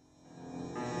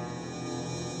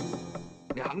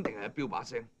你肯定係阿彪把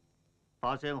聲，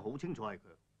把聲好清楚係佢。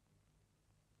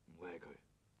唔會係佢，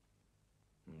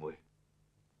唔會。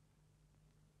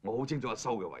我好清楚阿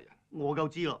修嘅為人。我夠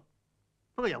知咯，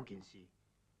不過有件事，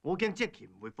我驚 Jackie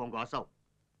唔會放過阿修。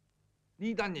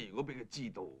呢單嘢如果俾佢知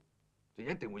道，就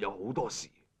一定會有好多事。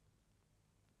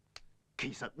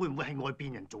其實會唔會係外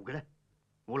邊人做嘅咧？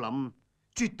我諗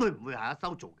絕對唔會係阿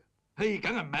修做嘅。嘿，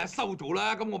梗係唔係阿修做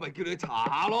啦，咁我咪叫你去查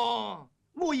下咯。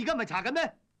我而家咪查緊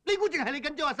咩？你估淨係你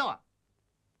緊張阿修啊？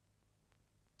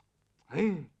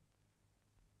唉。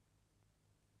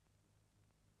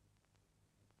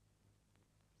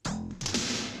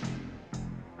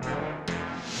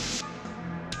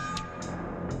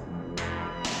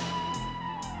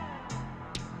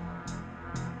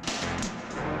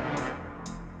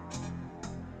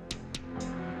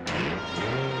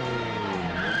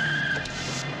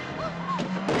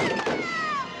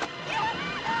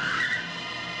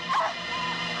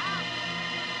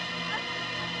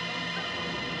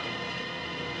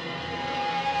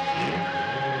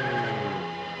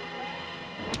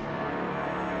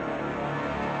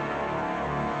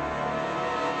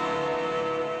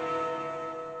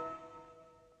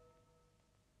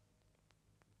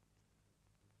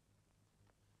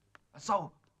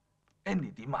修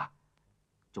 ，Annie 點啊？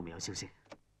仲未有消息。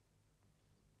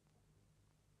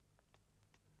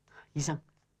醫生，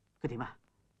佢點啊？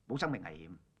冇生命危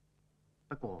險，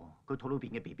不過佢肚裏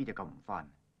邊嘅 BB 就救唔翻，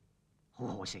好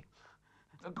可惜。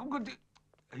咁嗰啲，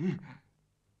唉。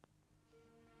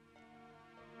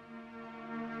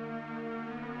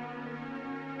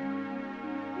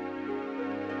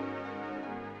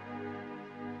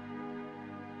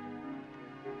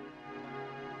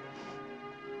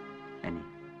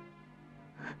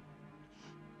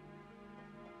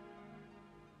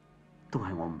都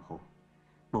係我唔好，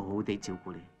冇好好地照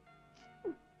顧你。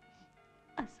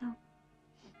阿修，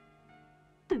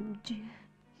對唔住，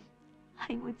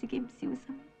係我自己唔小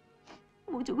心，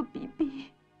冇咗個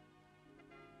BB。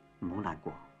唔好難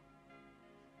過，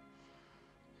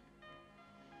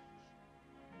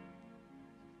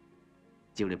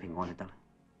只要你平安就得啦。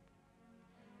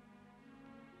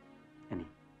Annie，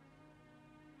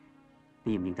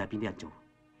 你認唔認得係邊啲人做？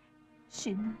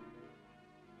算啦。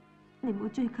你唔好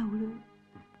追究啦。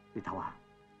你唞下。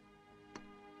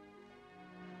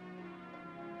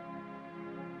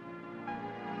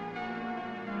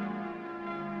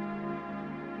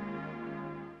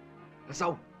阿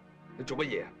修，你做乜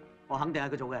嘢啊？我肯定係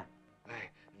佢做嘅。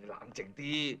唉，你冷靜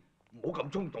啲，唔好咁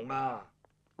衝動啊！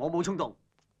我冇衝動。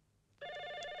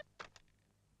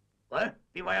喂，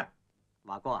邊位啊？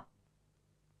華哥啊，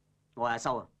我係阿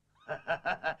修啊。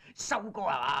修哥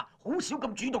係嘛，好少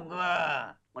咁主動噶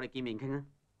喎。我哋見面傾啊！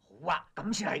好啊，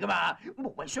咁先係噶嘛，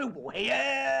無謂傷和氣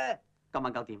啊！今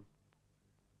晚9點，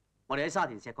我哋喺沙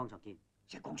田石礦場見。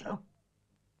石礦場？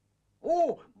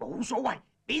哦，冇所謂，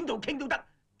邊度傾都得，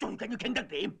最緊要傾得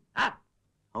掂啊！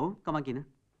好，今晚見啦。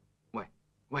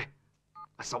喂，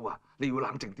阿修啊，你要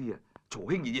冷靜啲啊！曹兄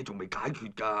嘅嘢仲未解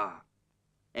決㗎。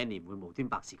Annie 唔會無端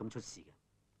白事咁出事嘅，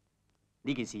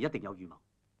呢件事一定有預謀。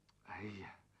哎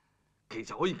呀，其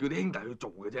實可以叫啲兄弟去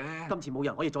做嘅啫。今次冇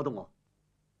人可以阻到我，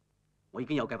我已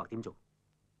經有計劃點做。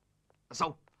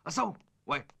阿修，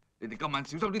喂，你哋今晚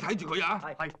小心啲睇住佢啊！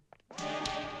係。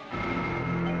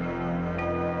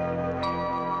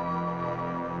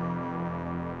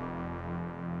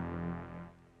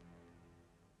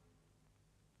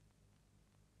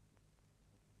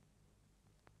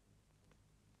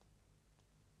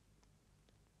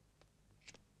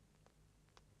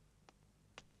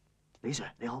李 Sir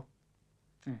你好，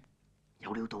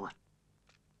有料到啊！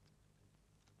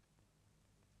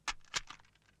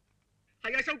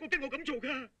係啊，修哥驚我咁做噶。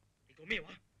你講咩話？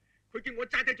佢叫我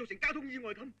詐諦造成交通意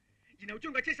外咁，然後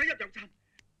將架車駛入油站。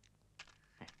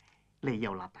你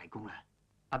又立大功啦！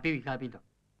阿彪而家喺邊度？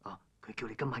哦，佢叫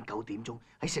你今晚9點鐘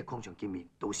喺石礦場見面，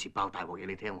到時爆大鑊嘢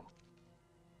你聽喎。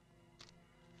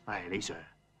唉，李 Sir，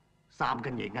 3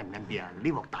斤嘢奀唔奀啲啊？呢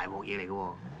鑊大鑊嘢嚟嘅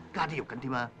喎，加啲肉緊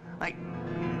添啊！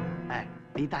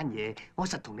呢單嘢我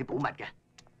實同你保密嘅，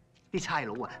啲差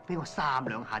佬啊俾我3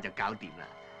兩下就搞掂啦。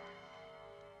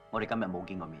我哋今日冇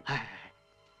見過面。哎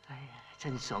呀，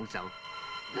真爽手！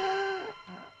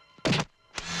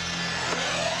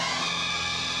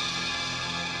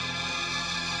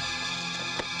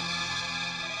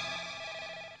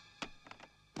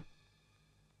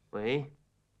喂，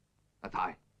阿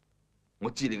太，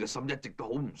我知你嘅心一直都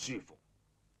好唔舒服。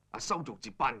阿修做接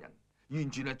班人，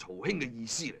完全係曹兄嘅意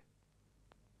思嚟。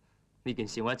呢件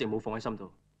事我一直冇放喺心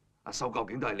度。阿修究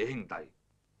竟都係你兄弟，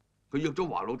佢約咗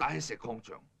華老大喺石礦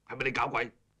場，係咪你搞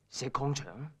鬼？石礦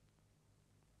場？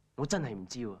我真係唔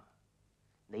知喎。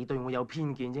你對我有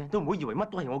偏見啫，都唔好以為乜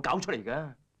都係我搞出嚟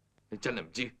㗎。你真係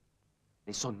唔知？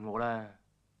你信我啦，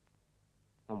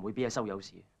我唔會俾阿修有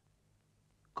事。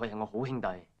佢係我好兄弟。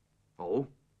好，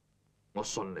我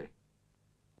信你。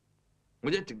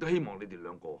我一直都希望你哋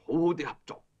兩個好好地合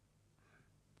作。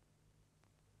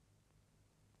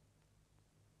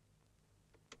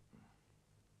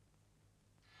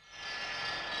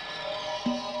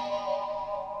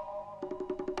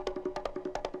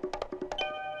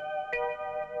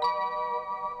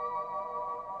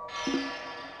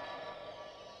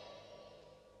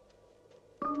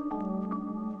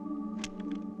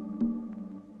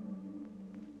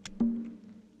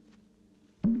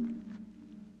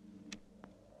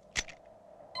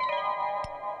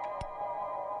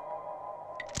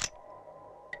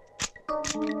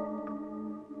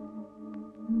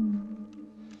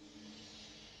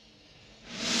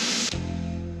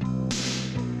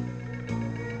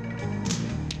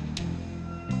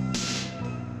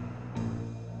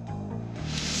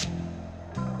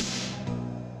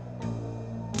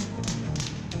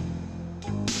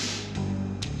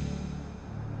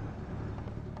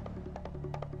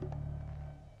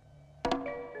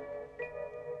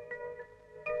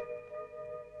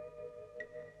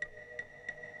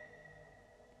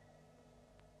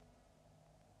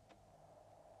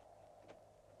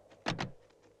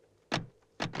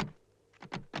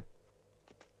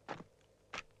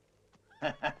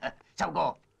修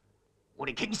哥，我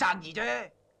哋傾生意啫，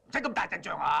唔使咁大陣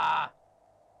仗啊！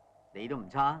你都唔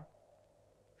差，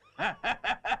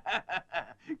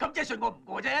咁即係信我唔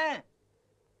過啫。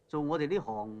做我哋呢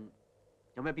行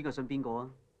有咩邊個信邊個啊？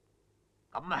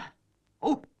咁啊，好，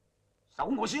手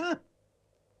我先啦。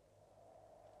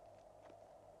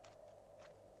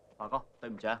華哥，對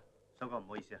唔住啊，修哥唔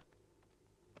好意思啊。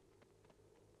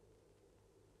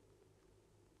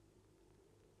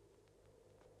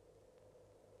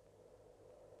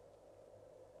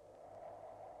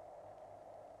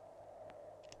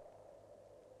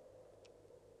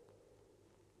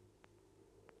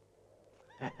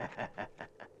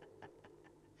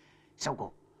修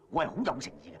哥，我係好有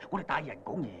誠意嘅，我哋大人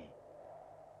講嘢，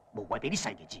無謂俾啲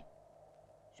細嘅知。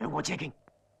上我車傾。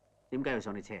點解要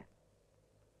上你車？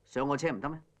上我車唔得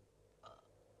咩？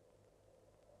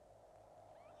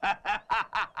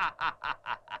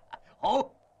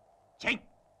好，請。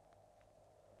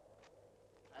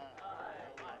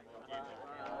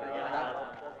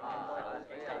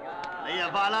你又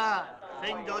快啦，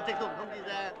升咗職都唔通知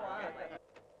啫。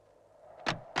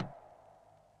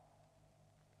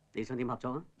你想點合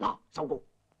作啊？嗱，修哥，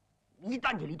呢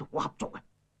單嘢你同我合作啊，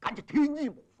簡直天衣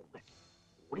無縫嘅。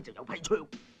我呢就有批槍，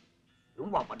想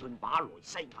話運去馬來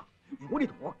西亞，如果你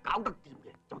同我搞得掂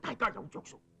嘅，就大家有着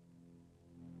數。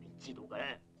你知道嘅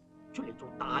咧，出嚟做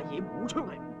大嘢冇槍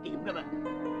係唔掂噶嘛。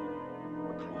我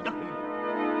睇得起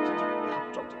你，先至同你合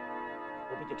作啫。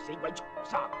我俾隻死鬼重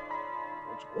生，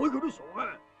我睬佢都傻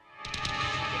啊！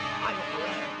快落去啦！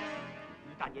呢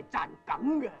單嘢賺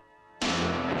梗嘅。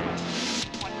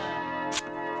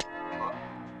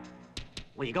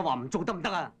我而家話唔做得唔得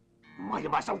啊？唔係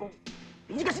啊嘛，收工！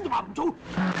你依家先至話唔做。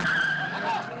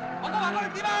我都話我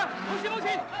哋點啊？冇事冇事，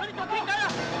我哋再傾偈啊！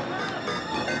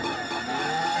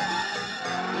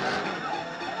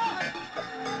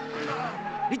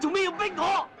你做咩要逼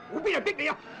我？我邊係逼你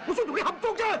啊？我想同你合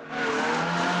作啫！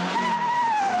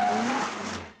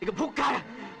你個仆街啊！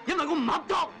因為我唔合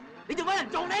作，你就揾人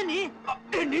撞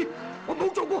Annie。Annie， 我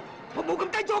冇做過，我冇咁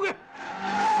低裝嘅。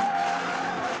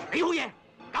你好嘢，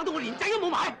搞到我連仔都冇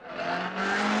埋。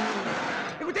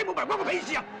你個仔冇埋關我屁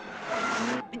事啊！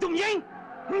你仲唔認？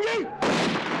唔認？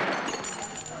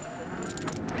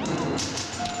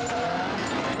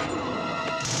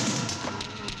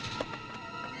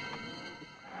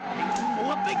冇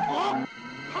人逼我，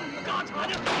冚家鏟啊！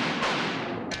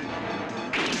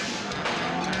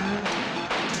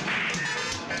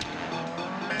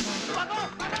大哥，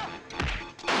大哥！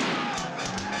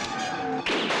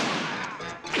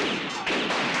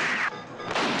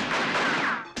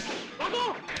大哥，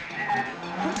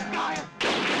仆街啊！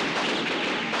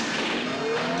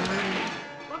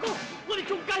大哥，我哋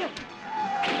中計啊！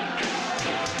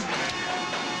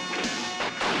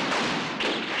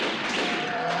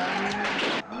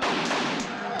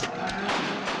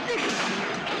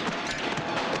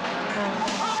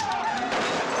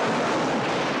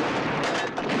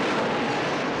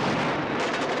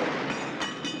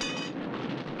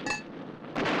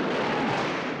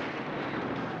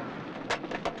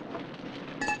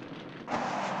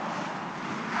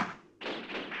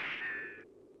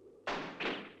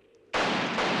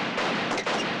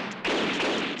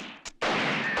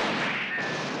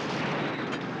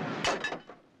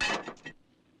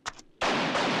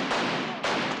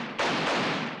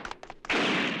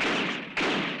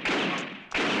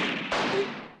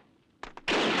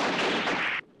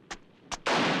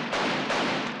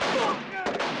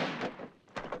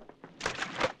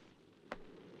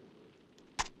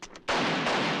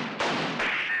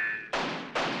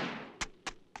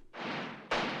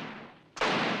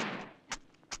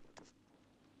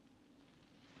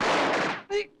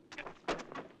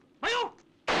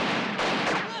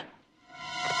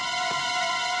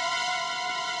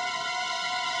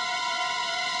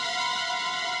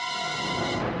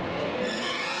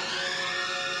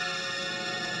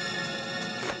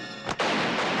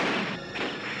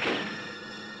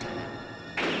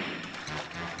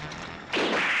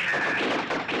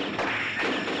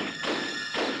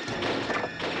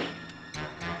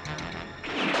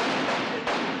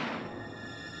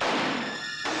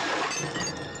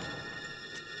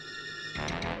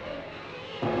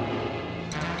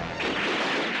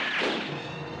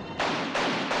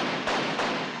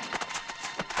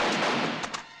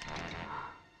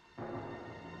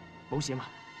冇事嘛？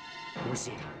冇事。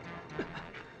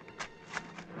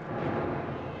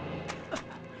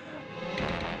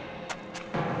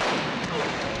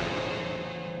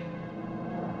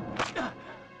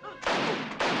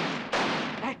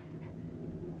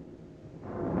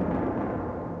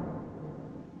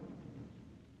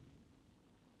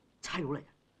差佬嚟啊！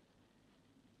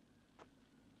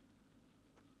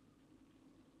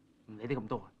唔理得咁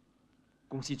多，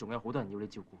公司仲有好多人要你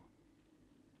照顧。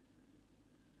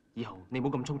以後你唔好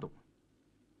咁衝動，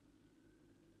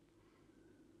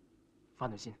翻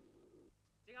去先。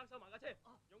即刻收埋架車，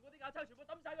用嗰啲架車全部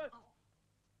抌晒佢。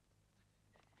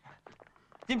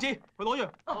知唔知？去攞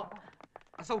藥。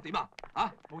阿修點啊？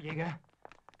啊，冇嘢嘅。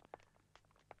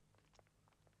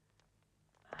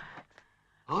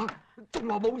嚇，仲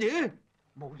話冇嘢？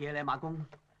冇嘢咧，馬公，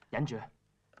忍住啊！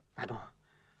大哥，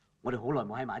我哋好耐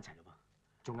冇喺埋一齊啦噃。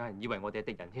仲有人以為我哋係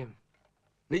敵人添。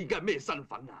你而家係咩身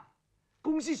份啊？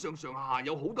公司上上下下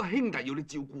有好多兄弟要你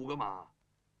照顧噶嘛，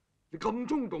你咁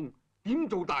衝動點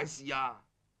做大事啊？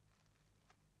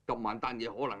今晚單嘢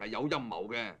可能係有陰謀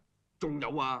嘅，仲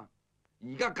有啊，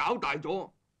而家搞大咗，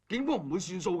警方唔會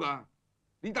算數噶，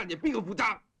呢單嘢邊個負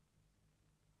責？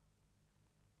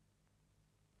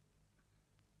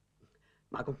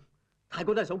馬公，太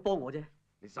哥都係想幫我啫。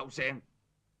你收聲！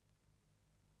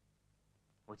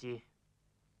我知，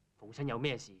逢親有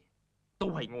咩事都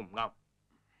係我唔啱。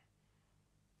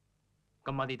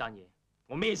今晚呢單嘢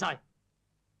我孭晒。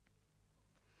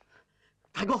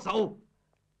大哥，手！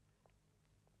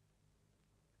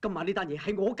今晚呢單嘢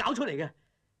係我搞出嚟嘅，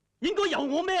應該由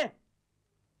我孭。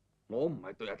我唔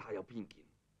係對阿太有偏見，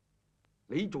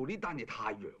你做呢單嘢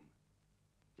太陽，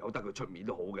由得佢出面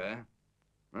都好嘅，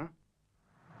啊？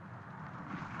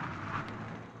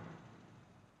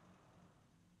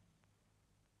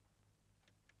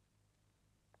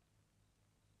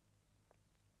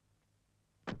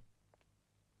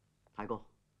太哥，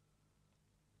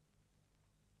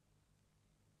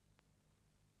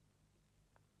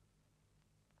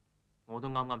我都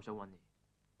啱啱想揾你，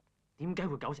點解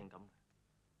會搞成咁？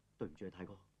對唔住啊，太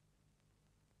哥。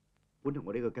本來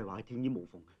我呢個計劃係天衣無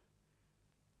縫嘅，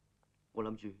我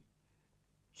諗住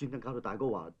專登搞到大哥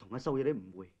話同阿修有啲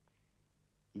誤會，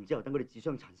然之後等佢哋自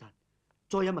相殘殺，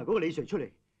再引埋嗰個李 Sir 出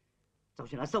嚟，就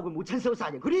算阿修佢冇親手殺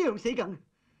人，佢都一樣死梗。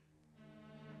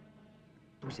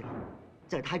到時候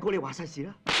就係太哥你話晒事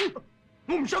啦。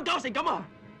我唔想搞成咁啊！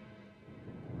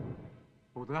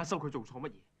無論阿修佢做錯乜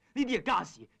嘢，呢啲係家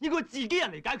事，應該自己人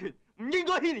嚟解決，唔應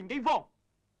該牽連警方。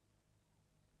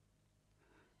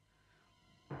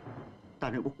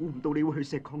但係我估唔到你會去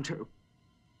石礦場，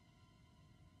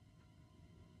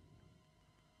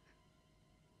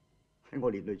係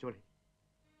我連累咗你。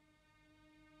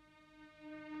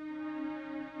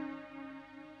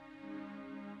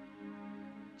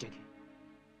Jackie，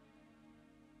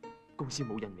 公司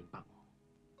冇人明白我，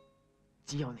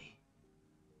只有你，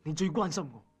你最關心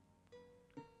我。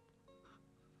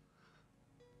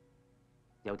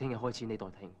由聽日開始，你代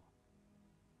替我，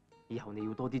以後你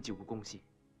要多啲照顧公司。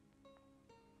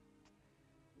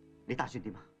你打算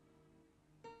點啊？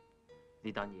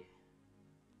呢單嘢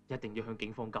一定要向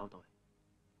警方交代，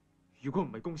如果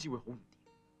唔係，公司會好唔掂。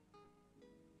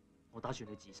我打算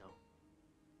去自首。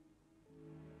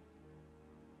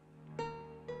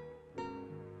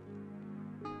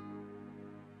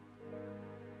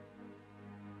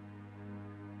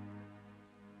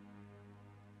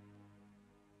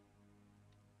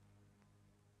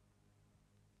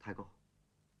太哥，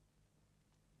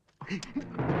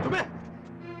做咩？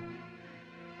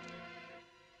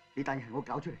呢單嘢係我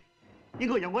搞出嚟，應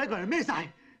該由我一個人孭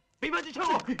晒。俾翻支槍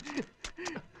我！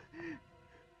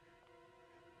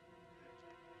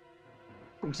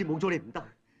公司冇咗你唔得，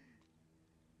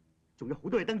仲有好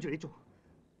多嘢等住你做。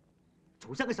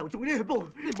曹生嘅時候仲要你去報，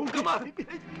你唔好咁啊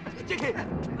！Jackie，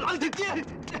冷靜啲啊！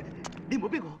你唔好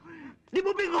逼我，你唔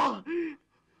好逼我！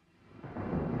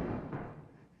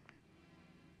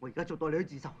我而家就代你去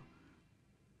自首。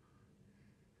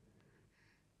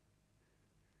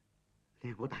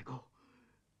你係我大哥，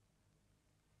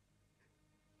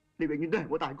你永遠都係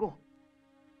我大哥。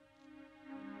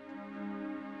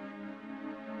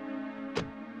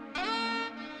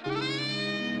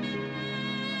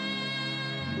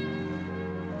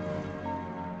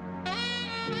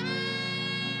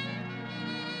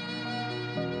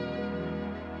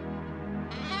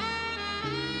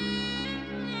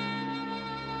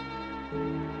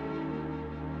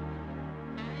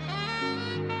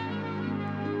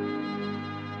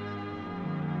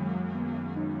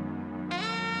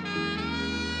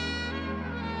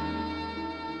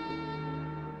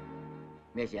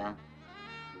咩事啊？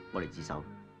我嚟自首。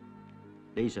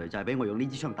李 Sir 就係俾我用呢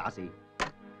支槍打死。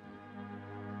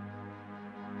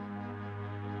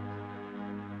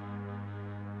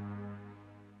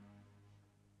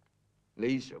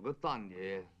李 Sir 嗰單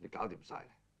嘢你搞掂晒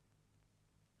啦。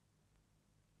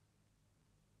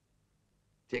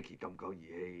Jackie 咁夠義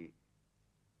氣，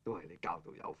都係你教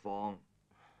導有方。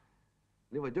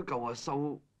你為咗救阿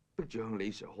修，逼住向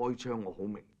李 Sir 開槍，我好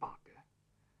明白嘅。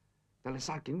但係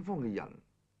殺警方嘅人，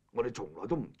我哋從來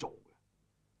都唔做嘅。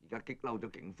而家激嬲咗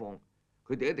警方，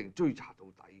佢哋一定追查到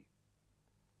底。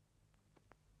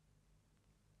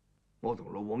我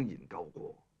同老王研究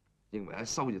過，認為阿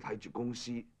修要睇住公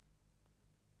司。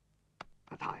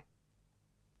阿太，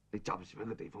你暫時揾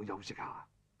個地方休息下。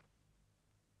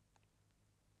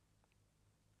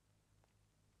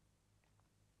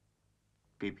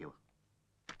機票。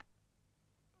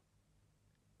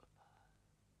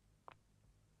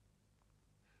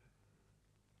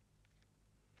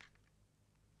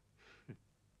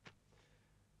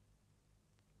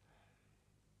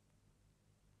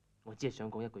我只係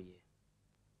想講一句嘢，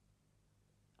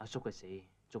阿叔嘅死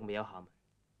仲未有下文，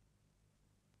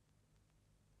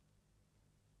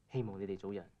希望你哋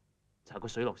早日查個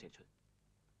水落石出。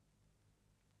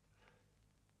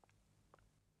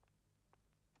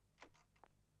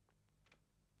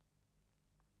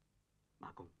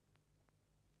馬公，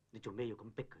你做咩要咁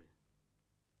逼佢？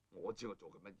我知我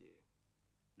做緊乜嘢。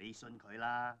你信佢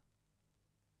啦，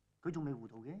佢仲未糊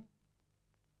塗嘅。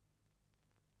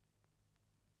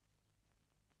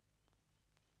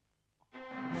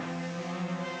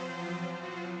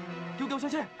叫救護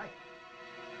車！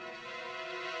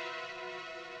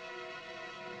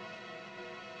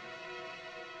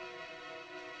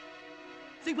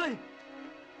星輝，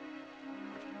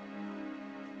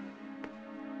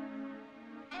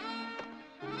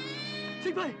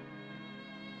星輝，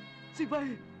星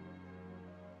輝，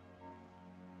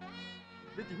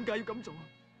你點解要咁做？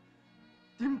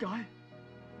點解？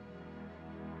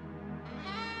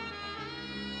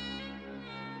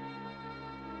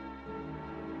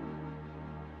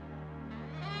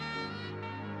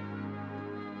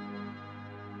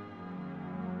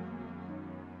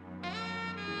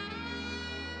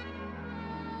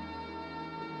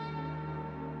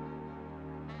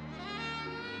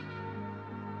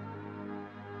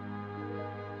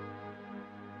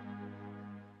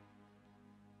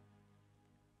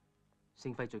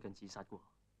星輝最近自殺過，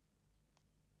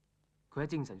佢喺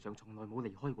精神上從來冇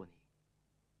離開過你。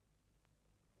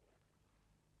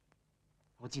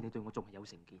我知你對我仲係有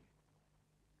成見，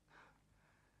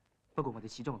不過我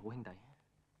哋始終係好兄弟。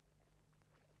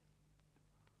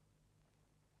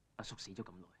阿叔死咗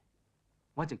咁耐，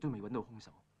我一直都未揾到兇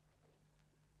手。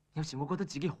有時我覺得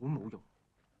自己好冇用。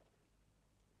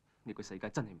呢個世界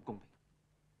真係唔公平，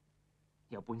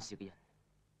有本事嘅人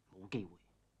冇機會。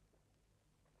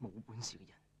冇本事嘅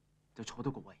人就坐到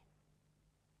個位。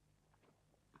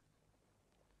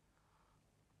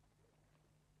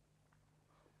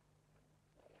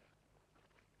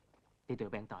你對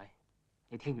病大，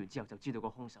你聽完之後就知道個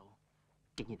兇手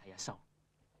竟然係阿修。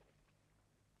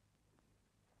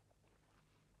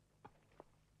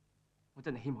我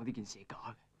真係希望呢件事係假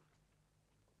嘅。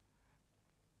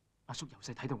阿叔由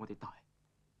細睇到我哋大，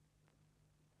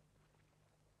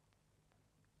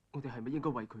我哋係咪應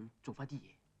該為佢做返啲嘢？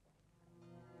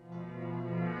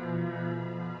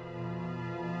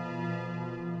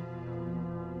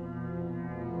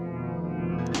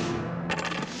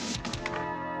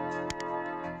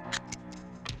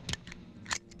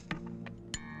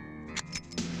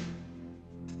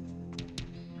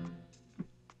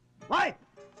喂，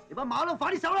你班馬騮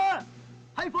快啲手啦！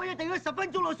批貨一定要10分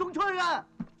鐘內送出去㗎。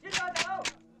知道走。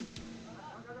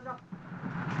走。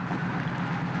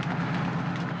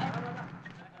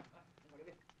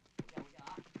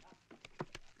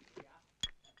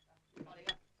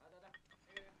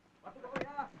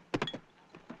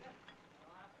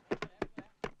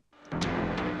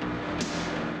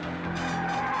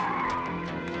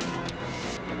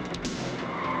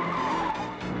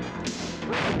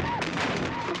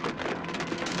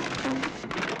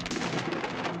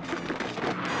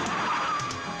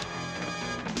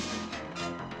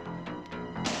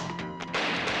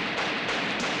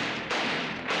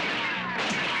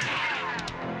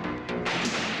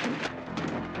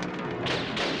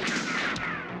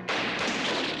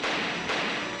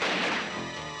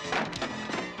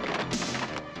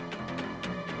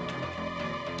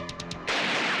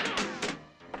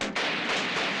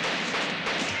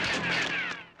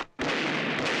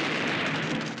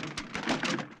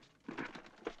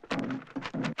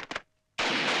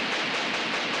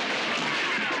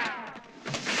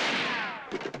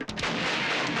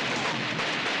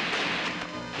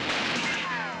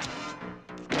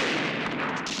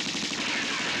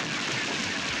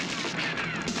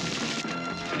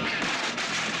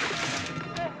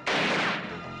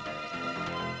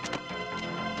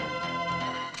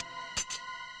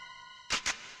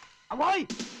阿偉，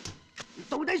你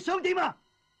到底想點啊？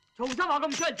曹生話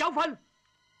咁少人走訓，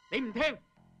你唔聽，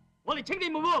我嚟清你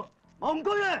門喎！戇居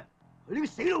啊！佢呢個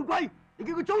死老鬼，你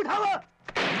叫佢糟透啊！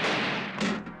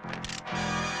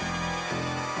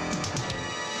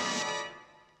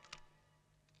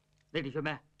你哋做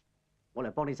咩？我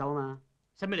嚟幫你手啊嘛。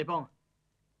使咩嚟幫？咁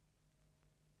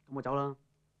我走啦。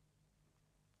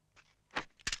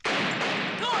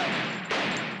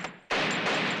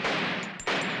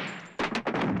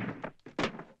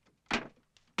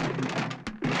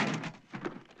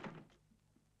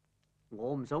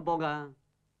我唔想幫㗎，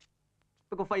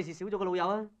不過費事少咗個老友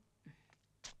啊！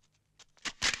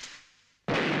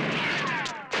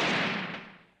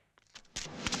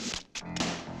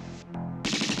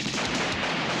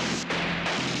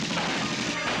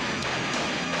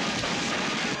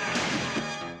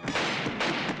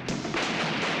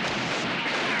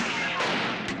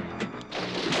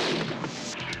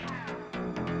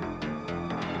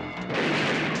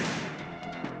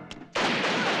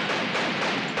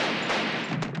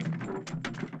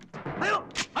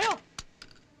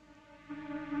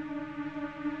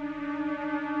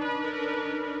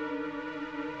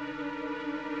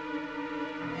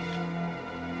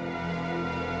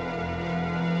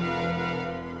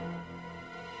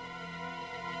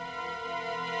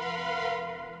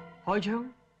開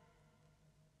槍？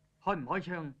開唔開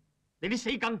槍？你啲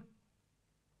死梗！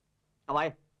阿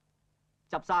偉，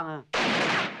執生啊！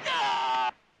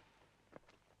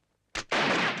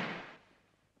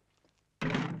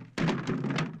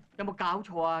有冇搞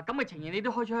錯啊？咁嘅情形你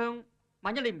都開槍，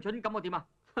萬一你唔準，咁我點啊？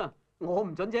我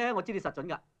唔準啫，我知你實準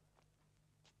㗎。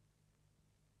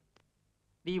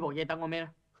呢鑊嘢等我孭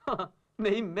啦。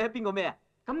你唔孭邊個孭啊？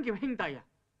咁叫兄弟啊？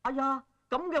哎呀，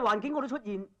咁嘅環境我都出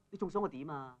現，你仲想我點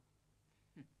啊？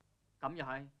咁又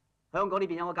係。香港呢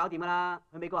邊有我搞掂㗎啦，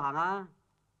去美國行下。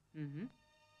嗯哼。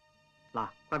嗱，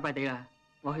乖乖地啦，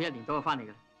我去1年多就翻嚟㗎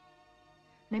啦。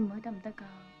你唔去得唔得㗎？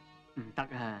唔得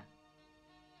啊！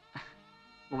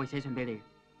我會寫信俾你。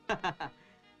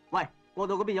喂，過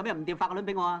到嗰邊有咩唔掂，發個輪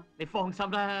俾我啊！你放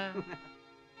心啦。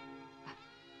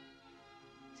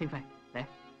星輝，嚟，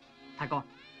泰哥，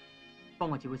幫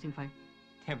我照顧星輝。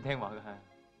聽唔聽話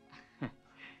㗎？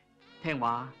聽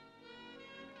話。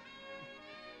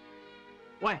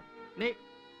喂，你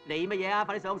乜嘢啊？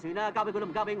快啲上船啦！交俾佢都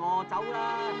唔交俾我，走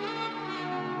啦！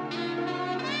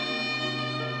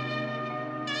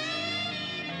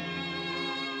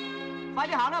快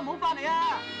啲行啦，唔好翻嚟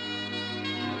啊！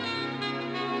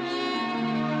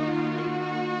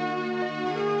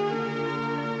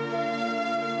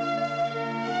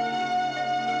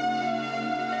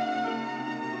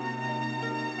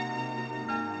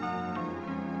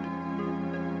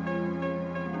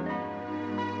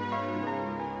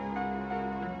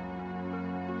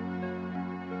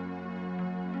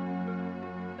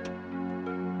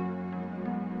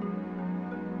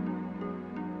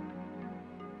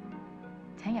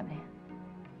請入嚟啊！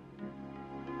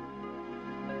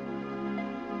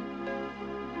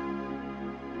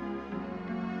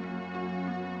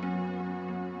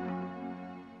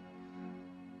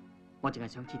我淨係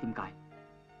想知點解。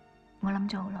我諗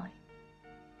咗好耐，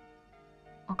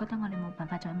我覺得我哋冇辦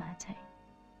法在埋一齊。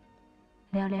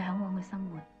你有你嚮往嘅生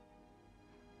活，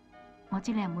我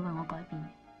知你係唔會為我改變嘅。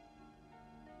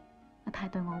阿泰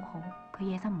對我好好，佢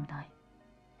野心唔大，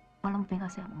我諗比較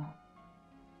適合我。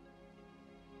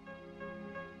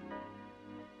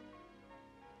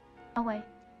阿偉，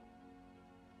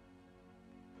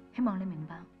希望你明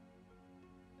白，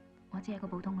我只係個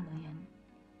普通嘅女人，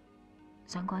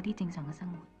想過一啲正常嘅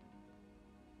生活。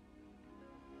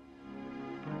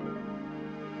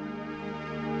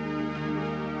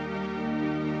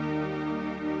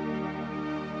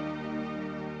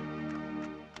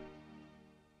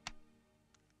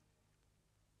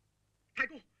泰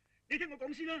哥，你聽我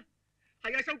講先啦，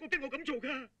係阿修哥逼我咁做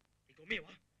㗎。你講咩話？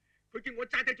佢叫我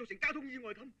詐諦造成交通意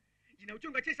外咁。然後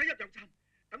將架車駛入油站，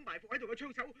等埋伏喺度嘅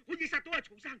槍手可以殺到阿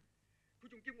曹生。佢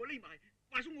仲叫我匿埋，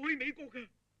話送我去美國㗎。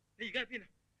你而家喺邊啊？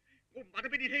我唔話得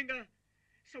俾你聽㗎。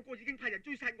修哥已經派人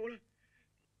追殺我啦。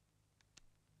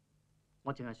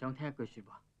我淨係想聽一句説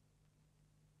話，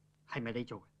係咪你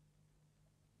做嘅？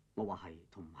我話係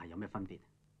同唔係有咩分別？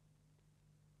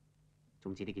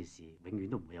總之呢件事永遠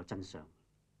都唔會有真相。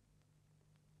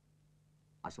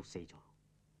阿叔死咗，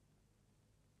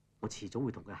我遲早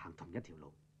會同佢行同一條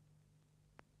路。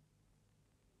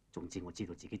總之我知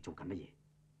道自己做緊乜嘢。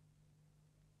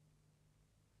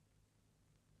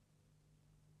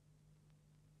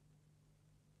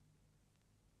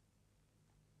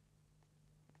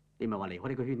你咪話離開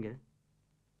呢個圈嘅，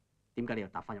點解你又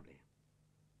搭翻入嚟？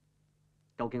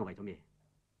究竟係為咗咩？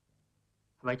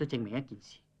為咗證明一件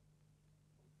事，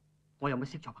我有冇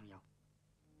識錯朋友？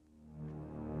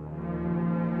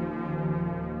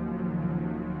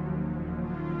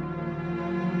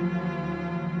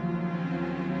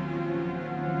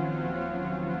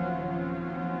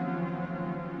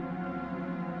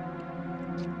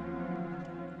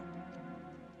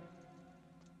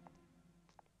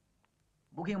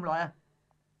冇傾咁耐啊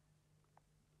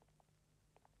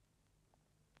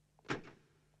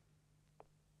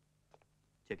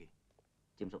！Jackie，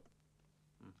占叔，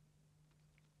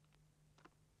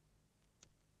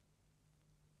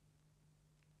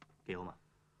幾好嘛？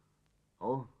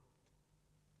好，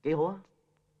幾好啊！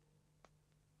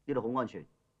呢度好安全，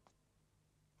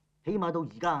起碼到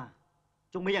而家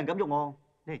仲未有人敢喐我。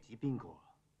你係指邊個啊？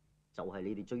就係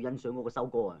你哋最欣賞嗰個修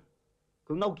哥啊！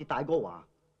佢勾結大哥話，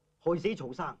害死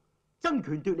曹生，爭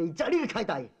權奪利就係呢個契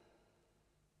弟。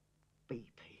卑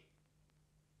鄙！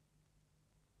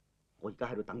我而家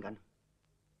喺度等緊，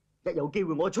一有機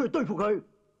會我就出去對付佢。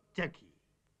Jackie，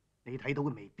你睇到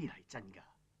嘅未必係真㗎。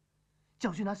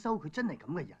就算阿修佢真係咁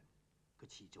嘅人，佢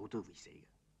遲早都會死嘅。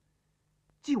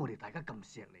知我哋大家咁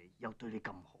錫你，又對你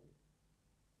咁好，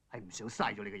係唔想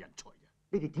嘥咗你嘅人才嘅。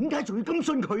你哋點解仲要咁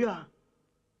信佢啊？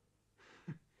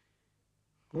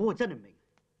我真係唔明，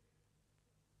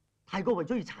泰哥為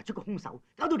咗要查出個兇手，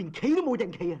搞到連企都冇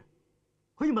人企啊！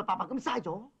佢要咪白白咁嘥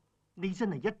咗？你真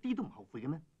係一啲都唔後悔嘅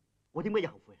咩？我點解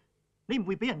要後悔啊？你唔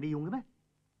會俾人利用嘅咩？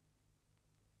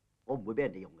我唔會俾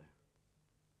人利用嘅。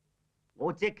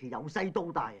我Jackie由細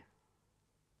到大啊，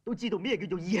都都知道咩叫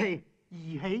做義氣。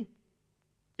義氣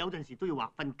有陣時都要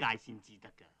劃分界線至得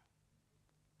㗎。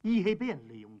義氣俾人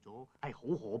利用咗係好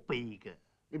可悲㗎。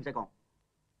你唔使講，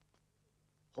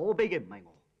可悲嘅唔係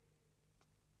我，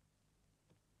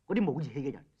嗰啲冇義氣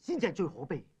嘅人先至係最可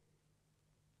悲。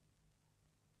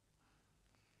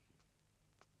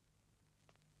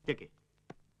一記，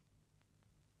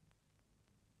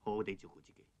好好地照顧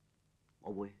自己。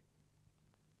我會，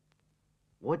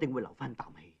我一定會留翻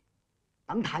啖氣，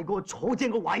等太哥坐正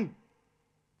個位，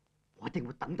我一定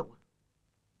會等到。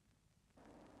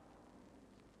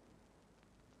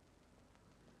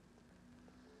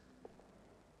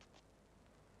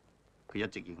佢一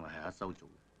直認為係阿修做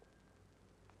嘅。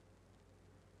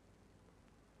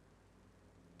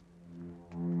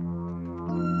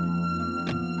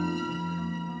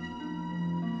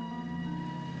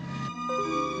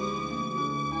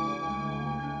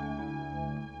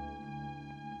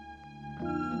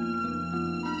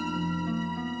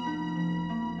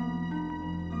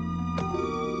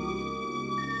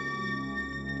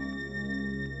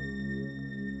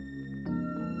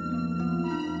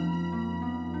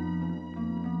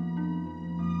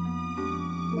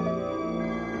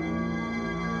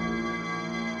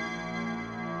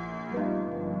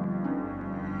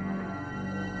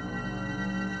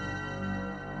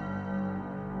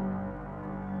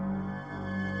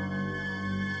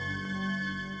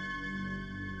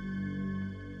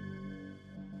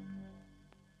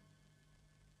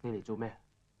你嚟做咩？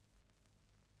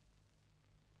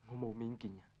我冇面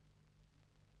見人，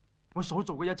我所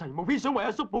做嘅一切無非想為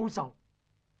阿叔報仇，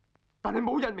但係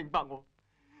冇人明白我，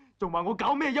仲話我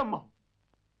搞咩陰謀，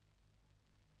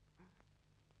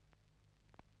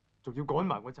仲要趕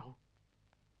埋我走。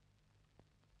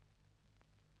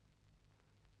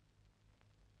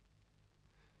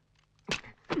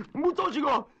唔好阻住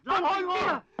我，放開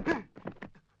我！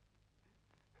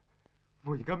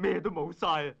我而家咩都冇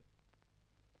晒啊！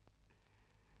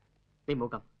你唔好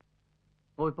咁，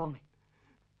我會幫你。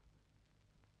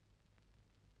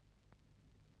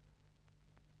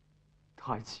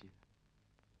太遲啦！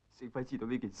盛輝知道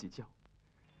呢件事之後，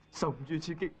受唔住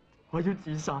刺激，話要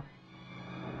自殺。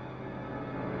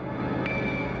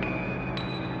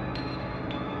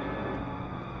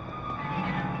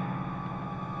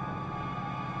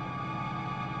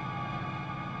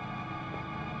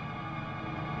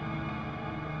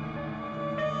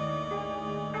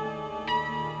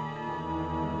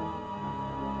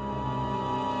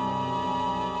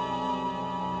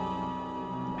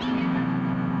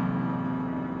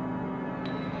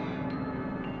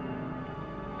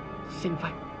盛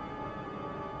輝，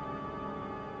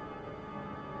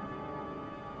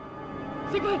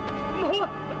盛輝，唔好啊！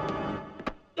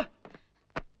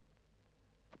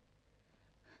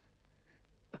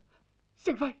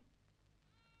盛輝，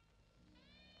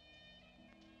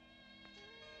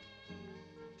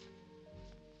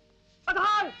阿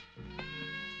太，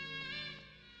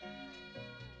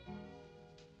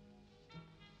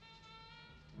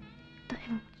對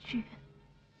唔住，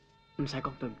唔使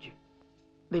講對唔住。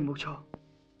你冇錯。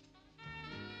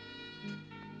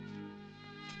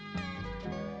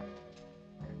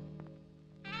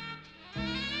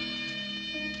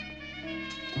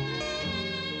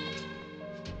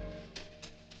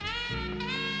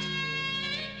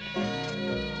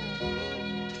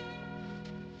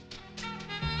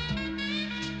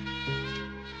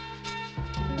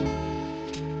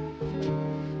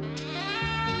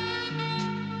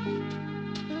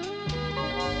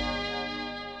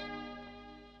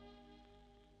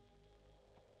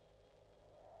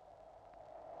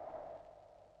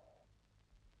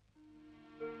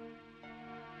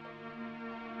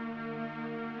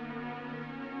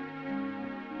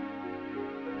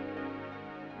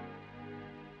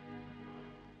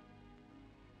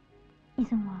醫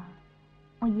生話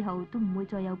我以後都唔會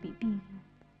再有 BB 嘅。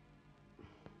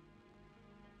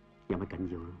有乜緊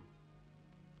要啊？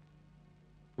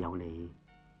有你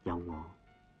有我，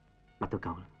乜都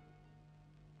夠啦。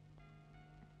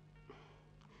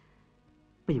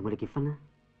不如我哋結婚啦！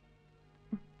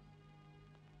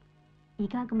而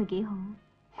家咁咪幾好？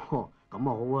咁啊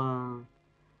好啊！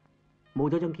冇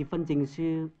咗張結婚證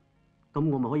書，咁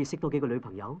我咪可以識多幾個女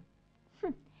朋友？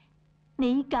哼！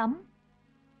你咁？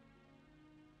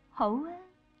好啊，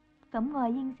咁我係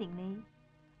應承你，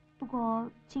不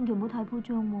過千祈唔好太鋪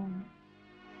張喎。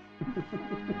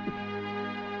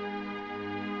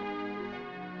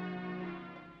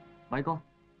偉哥，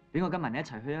俾我跟埋你一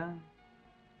齊去啊！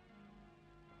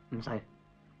唔使，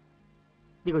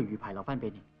呢個魚排留翻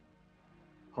俾你，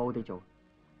好好地做。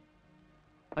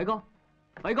偉哥，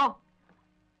偉哥，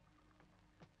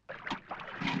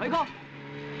偉哥！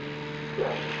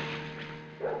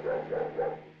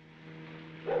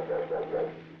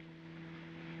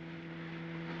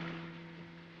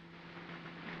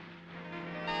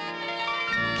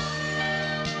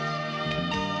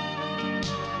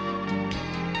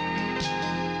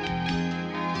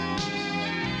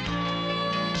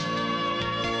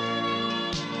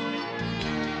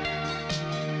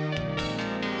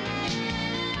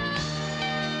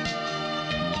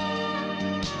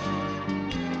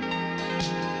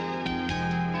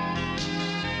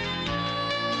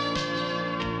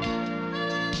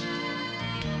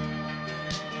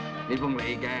呢封你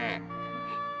嘅，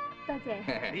多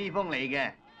謝。呢封你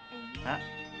嘅，啊，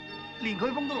連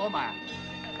佢封都攞埋。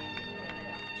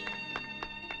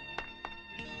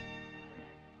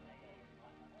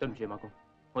對唔住，馬公，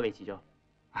我嚟遲咗。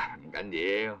唔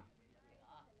緊要。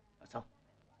阿叔，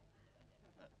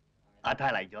阿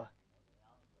太嚟咗。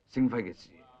星輝嘅事，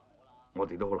我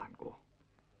哋都好難過。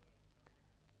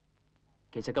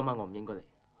其實今晚我唔應該嚟，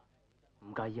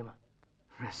唔介意啊嘛。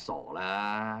傻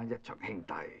啦，一場兄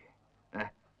弟。誒，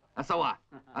阿修啊，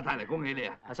阿太嚟恭喜你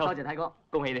啊！阿修，多謝太哥，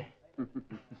恭喜你。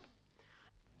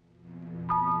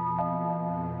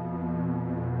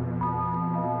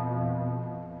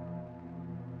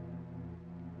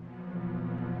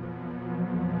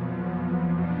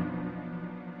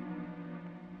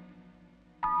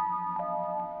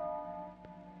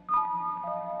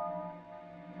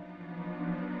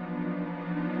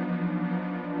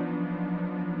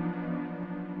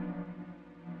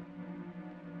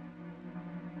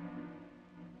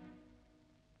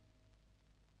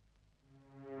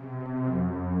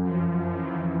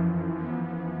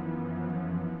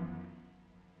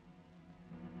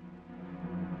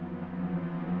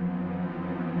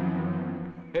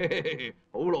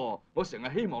好咯，我成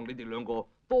日希望你哋兩個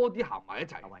多啲行埋一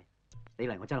齊。阿偉，你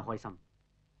嚟我真係開心。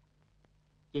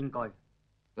應該。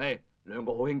嚟，兩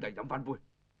個好兄弟飲翻杯。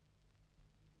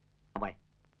阿偉，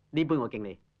呢杯我敬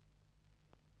你。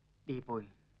呢杯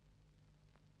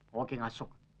我敬阿叔。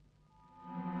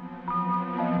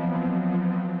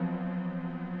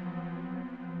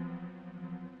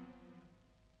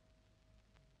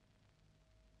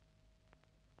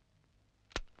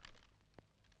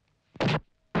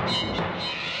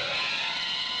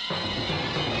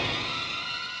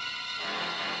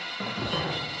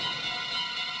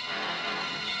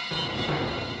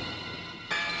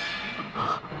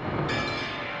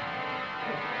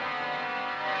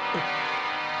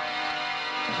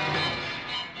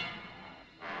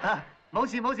啊，冇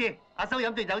事冇事，阿修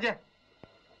飲醉酒啫。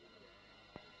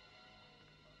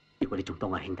如果你仲當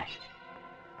我係兄弟，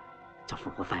就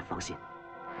放我翻入房先，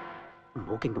唔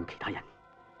好驚動其他人。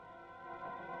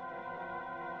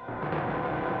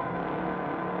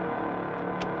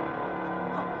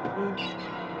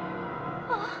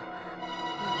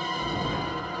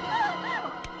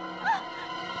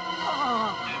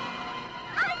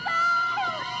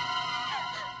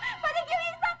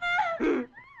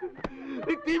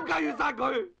你點解要殺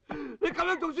佢？你咁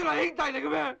樣仲算係兄弟嚟嘅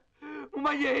咩？我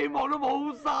乜嘢希望都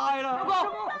冇晒啦！阿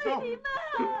叔，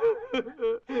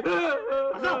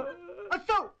阿修，阿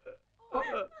修，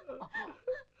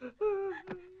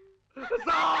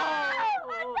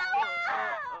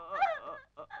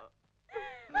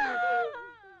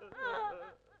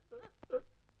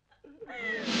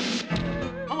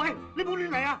阿偉，你冇亂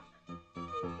嚟啊！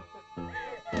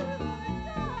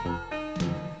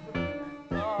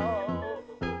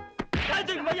簡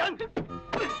直唔係人！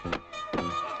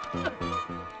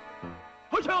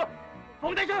開槍！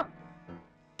放低槍！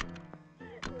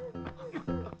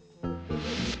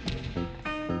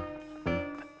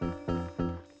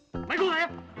咪過嚟啊！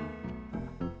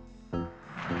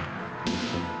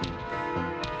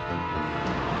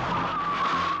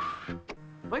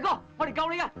偉哥，我嚟救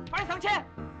你啊！快啲上車，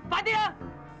快啲啊！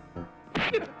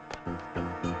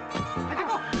大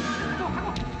哥，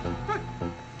追！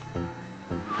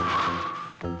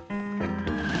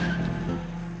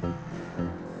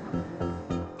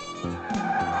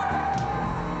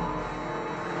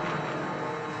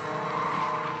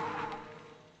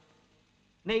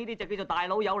呢啲就叫做大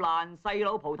佬有難，細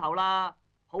佬蒲頭啦。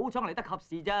好彩嚟得及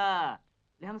時咋，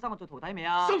你肯收我做徒弟未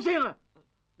啊？收聲啊！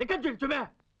你跟住嚟做咩？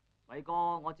偉哥，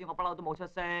我知我不嬲都冇出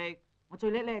息，我最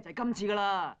叻咧就係今次噶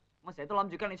啦。我成日都諗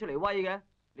住跟你出嚟威嘅，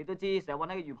你都知成日韞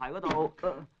喺個魚排嗰度。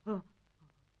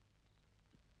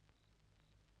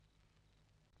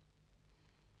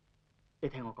你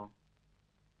聽我講，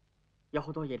有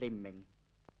好多嘢你唔明，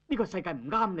呢個世界唔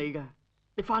啱你嘅，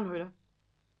你翻去啦。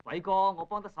偉哥，我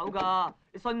幫得手㗎，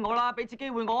你信我啦，俾次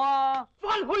機會我啊！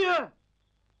翻去啊！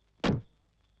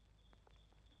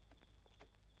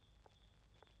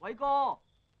偉哥，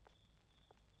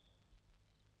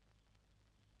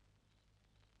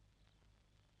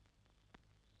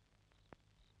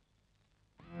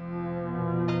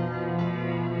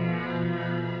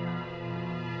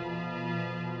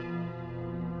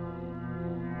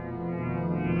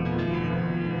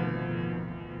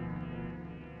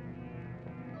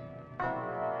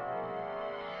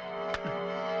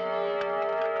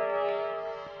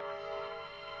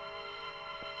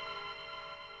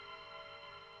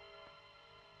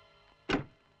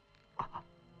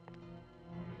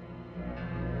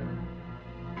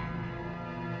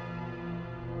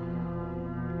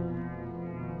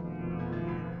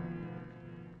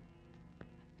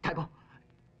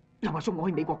又話送我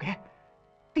去美國嘅，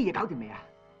啲嘢搞掂未啊？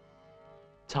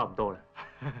差唔多啦，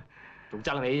仲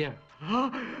爭你啫。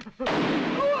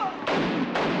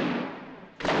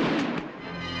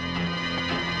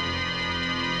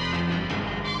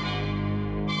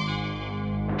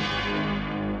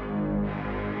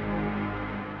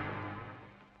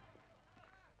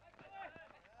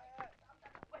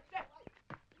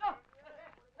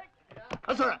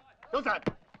阿 Sir， 早晨。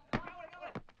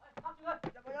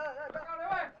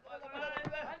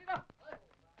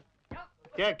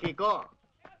Jackie 哥，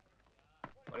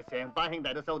我哋成班兄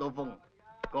弟都收到風，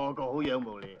個個好仰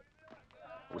慕你。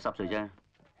好濕碎啫。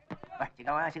喂，食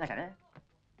夠啦，醒下神啦。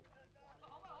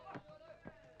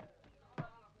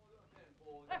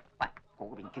喂，過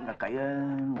嗰邊傾下偈啊，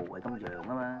無謂咁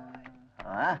揚啊嘛，係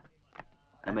嘛？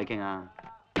有咩傾啊？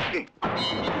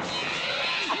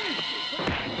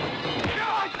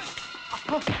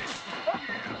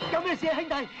有咩事啊，兄弟？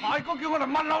大哥叫我嚟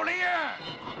問候你啊！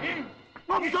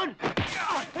我唔信。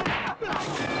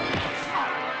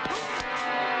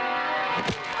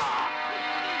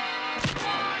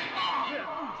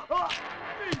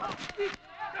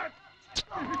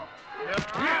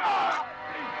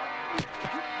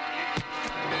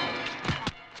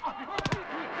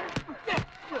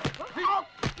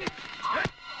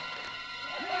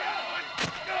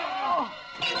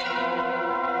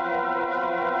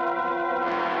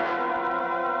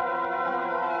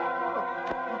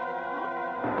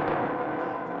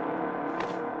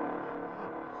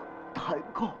大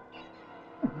哥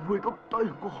唔會咁對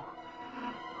我。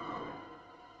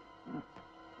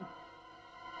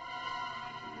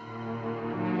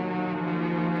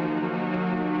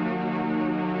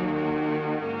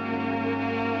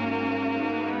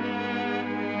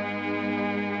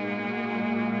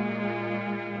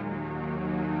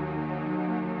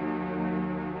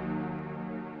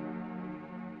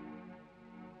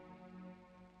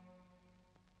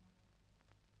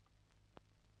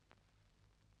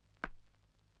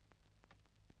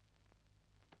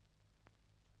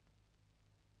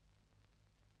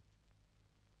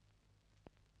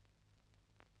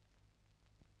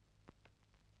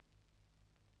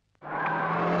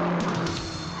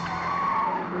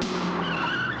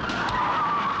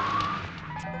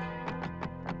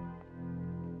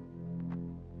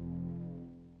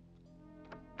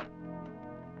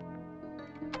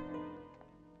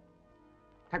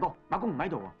太哥，馬公唔喺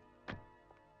度喎。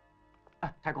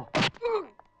啊，太哥。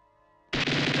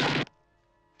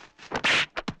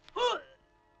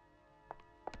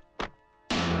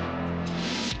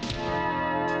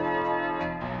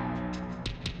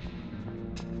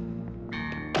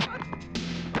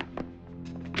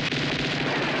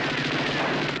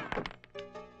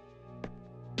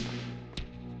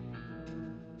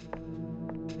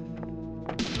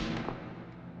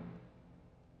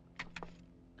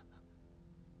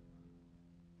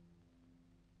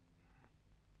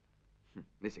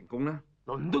你成功啦！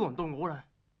輪都輪到我啦！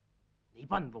你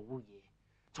班老嘢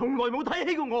從來冇睇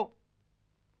起過我。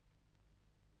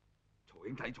曹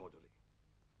兄睇錯咗你，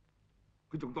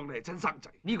佢仲當你係親生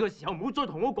仔。呢個時候唔好再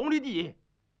同我講呢啲嘢，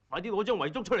快啲攞張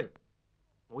遺囑出嚟，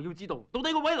我要知道到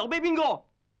底個位留俾邊個。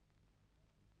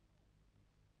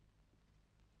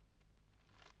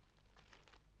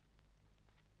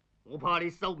我怕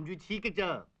你受唔住刺激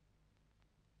咋。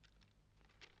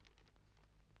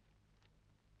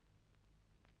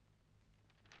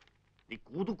你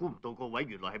估都估唔到個位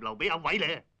原來係留俾阿偉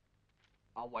咧。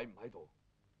阿偉唔喺度，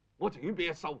我情願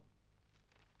俾佢收。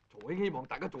曹兄希望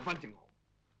大家做翻正行，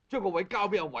將個位交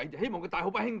俾阿偉，就希望佢帶好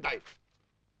班兄弟。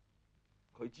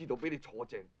佢知道俾你坐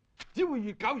正，只會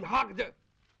越搞越黑嘅啫。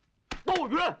多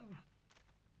餘啦！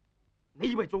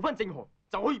你以為做翻正行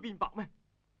就可以變白咩？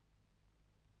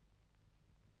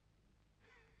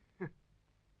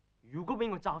如果俾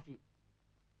我揸 fit，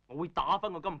 我會打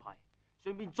翻個金牌，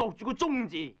上邊作住個忠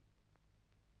字，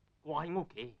掛喺屋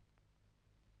企。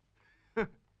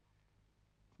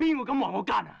邊個敢話我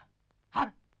奸啊？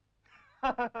嚇！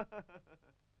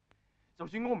就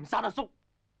算我唔殺阿叔，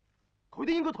佢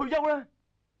都應該退休啦。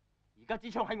而家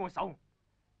支槍喺我手，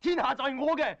天下就係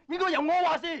我嘅，應該由我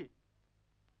話事。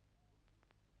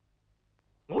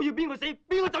我要邊個死，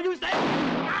邊個就要死。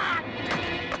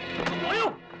我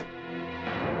要。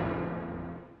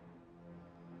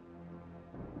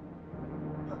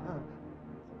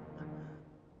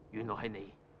原來係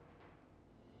你，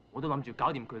我都諗住搞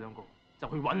掂佢兩個，就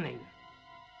去揾你。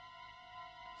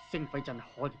星輝真係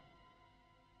可憐，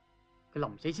佢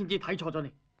臨死先知睇錯咗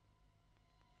你。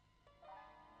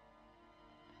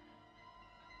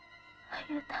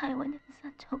係啊，太揾人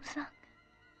殺草生嘅，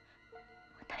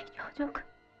我睇錯咗佢。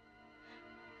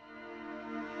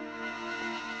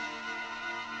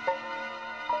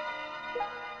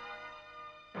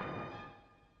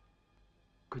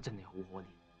佢真係好可憐，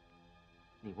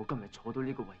連我今日坐到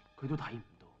呢個位，佢都睇唔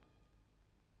到。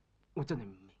我真係唔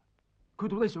明，佢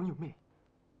到底想要咩？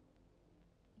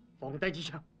放低支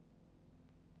槍。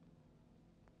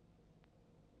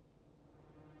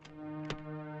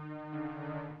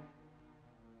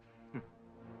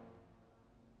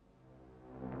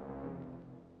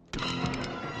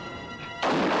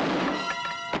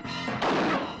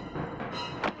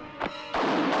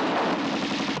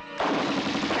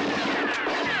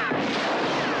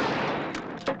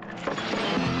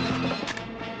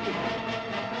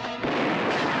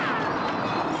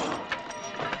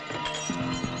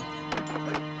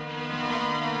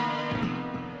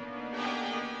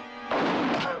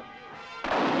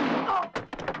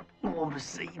 我唔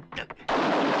死得，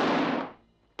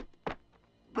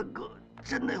不過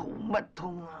真係好乜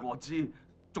痛啊！我知，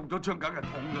中咗槍梗係痛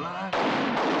㗎啦。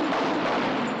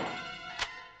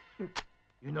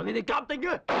原來你哋夾定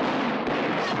嘅。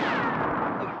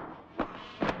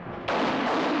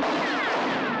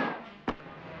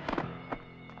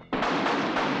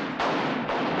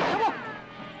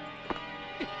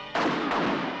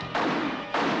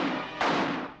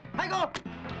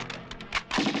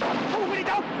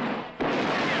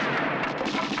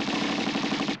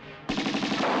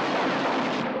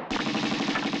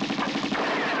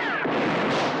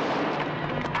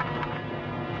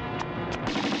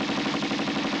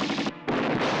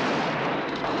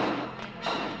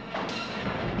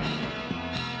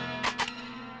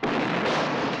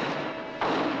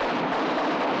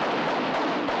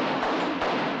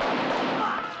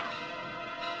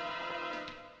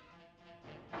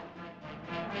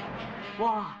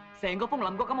 哇！成個楓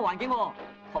林閣咁嘅環境喎，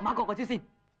學馬哥個招先，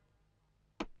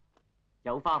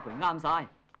有花盆啱晒。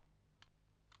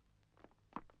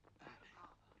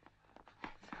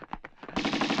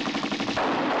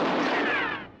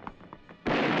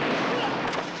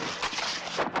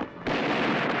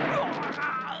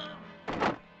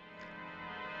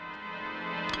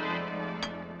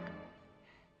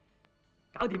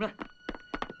搞掂啦！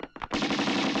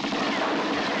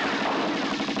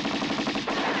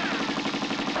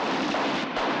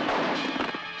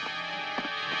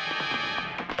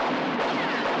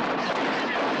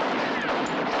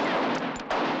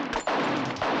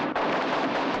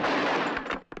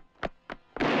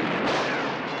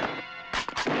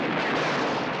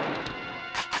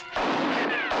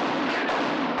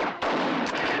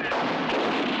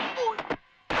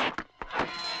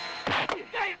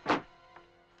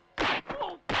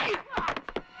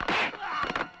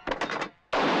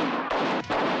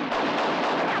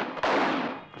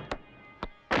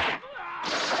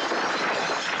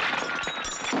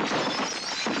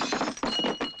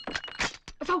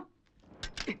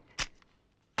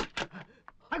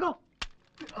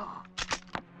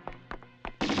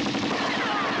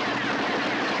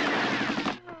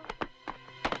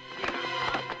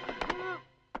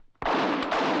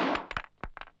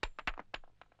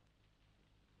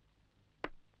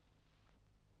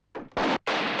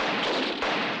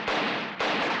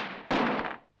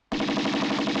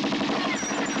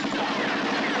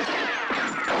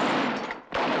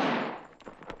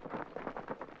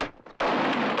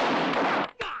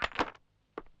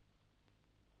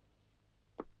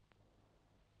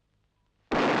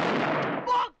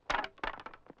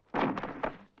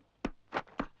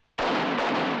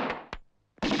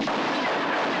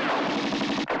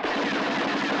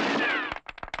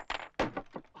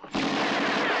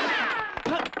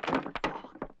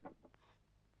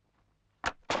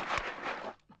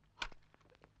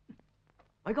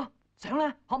 偉哥，上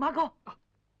啦，學馬哥。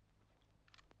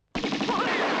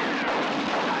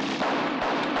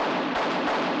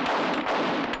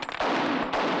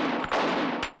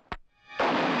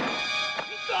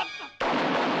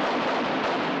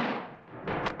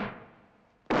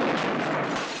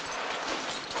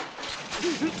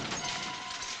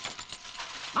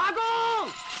馬哥！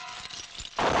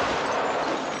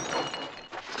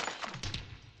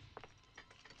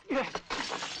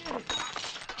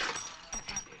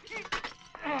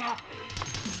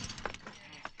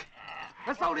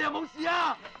阿修，你有冇事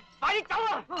啊？快啲走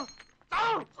啊！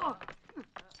走！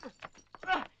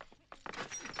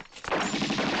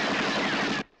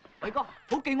偉哥，好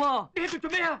勁喎！你喺度做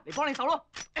咩啊？嚟幫你手咯！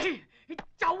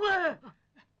走啊！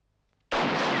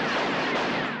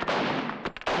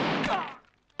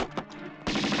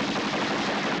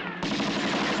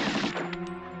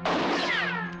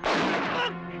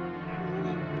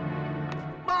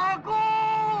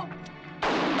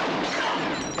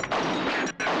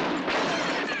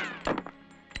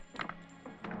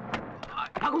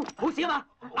 阿公，冇事啊嘛？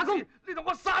阿公，你同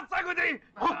我殺晒佢哋！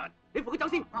好，你扶佢走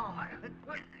先。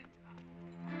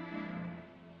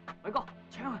偉哥，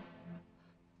槍啊！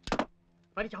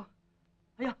快啲走！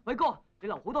哎呀，偉哥，你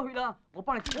流好多血啦，我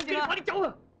幫你止先啦。快啲走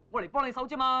啊！我嚟幫你手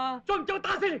啫嘛。再唔走，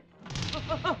打死你！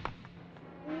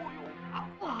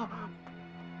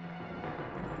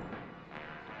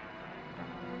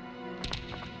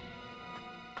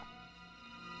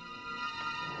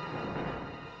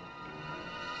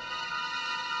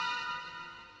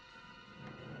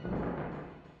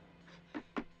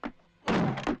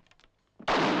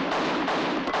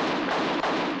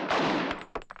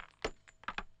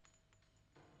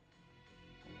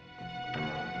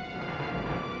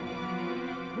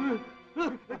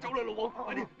走啦，老王，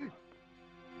快啲！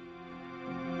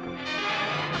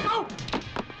走！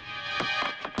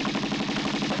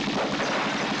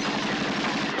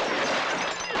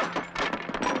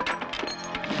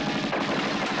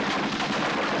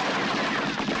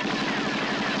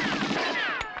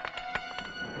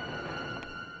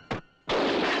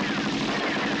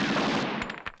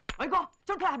偉哥，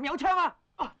張台下面有槍啊！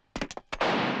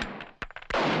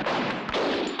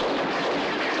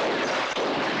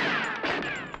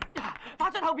花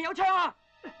樽後邊有槍啊！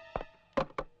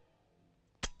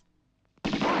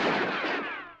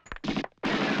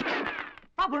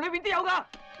花盆裏邊都有㗎，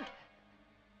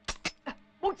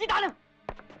冇子彈啊！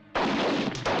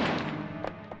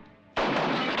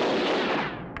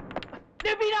你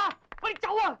去邊啊？快啲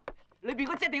走啊！裏邊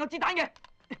嗰隻一定有子彈嘅。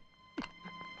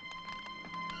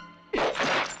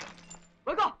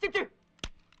偉哥，接住！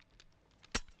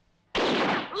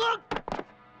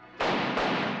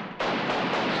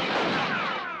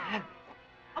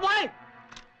阿偉，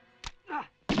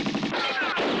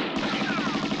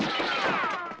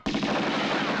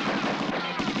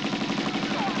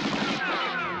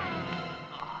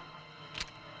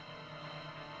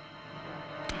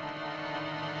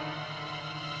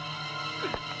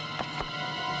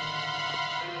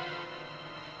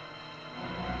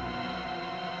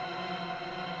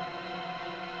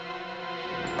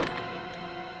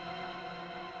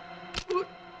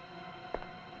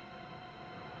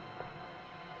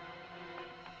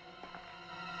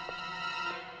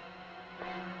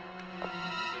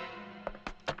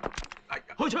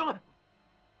開槍啊！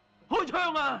開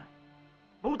槍啊！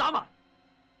冇打埋，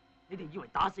你哋以為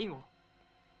打死我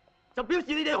就表示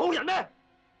你哋係好人咩？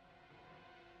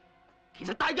其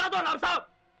實大家都係垃圾，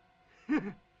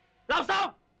垃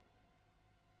圾！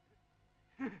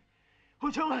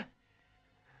開槍啊！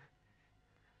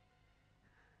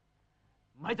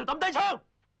唔係就抌低槍，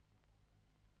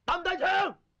抌低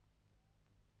槍！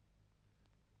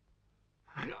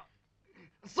係啊，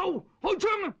蘇，開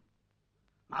槍啊！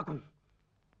馬公。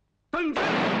對唔住，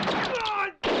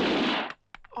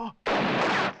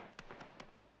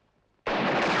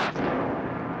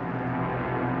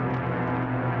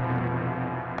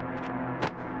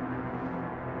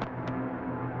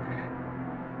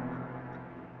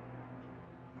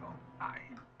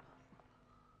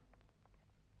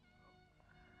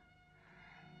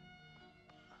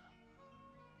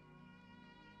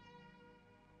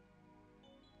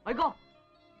偉哥，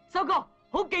修哥，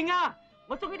好勁啊！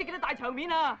我終於都見到大場面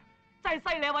啊！真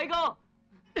係犀利啊，偉哥！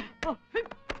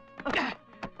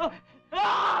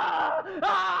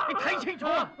你睇清楚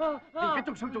啊！你而家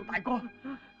仲想做大哥，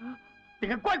定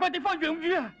係乖乖地翻養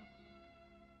魚啊？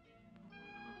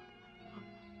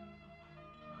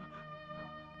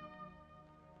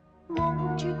我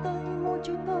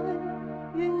絕對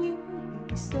願意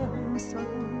相信，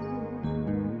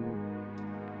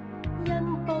恩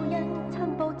報恩，親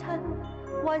報親，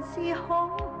還是可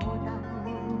能。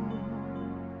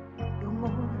用我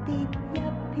的一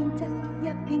片真，一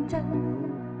片真，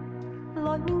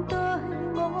來面對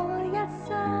我一生。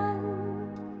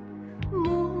每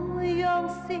樣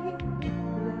事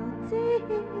良知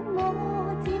我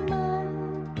自問，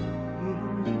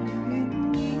願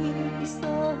意信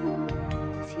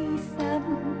痴心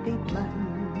的問，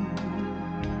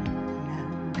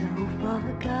能夠化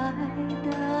解得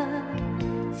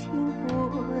千般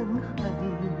恨。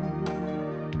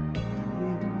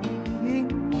願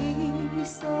意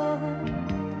信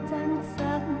真心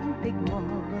的愛，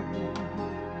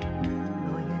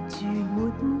來日住滿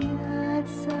一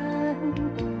生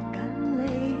緊你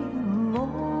我，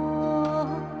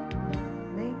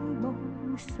美夢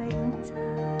成真。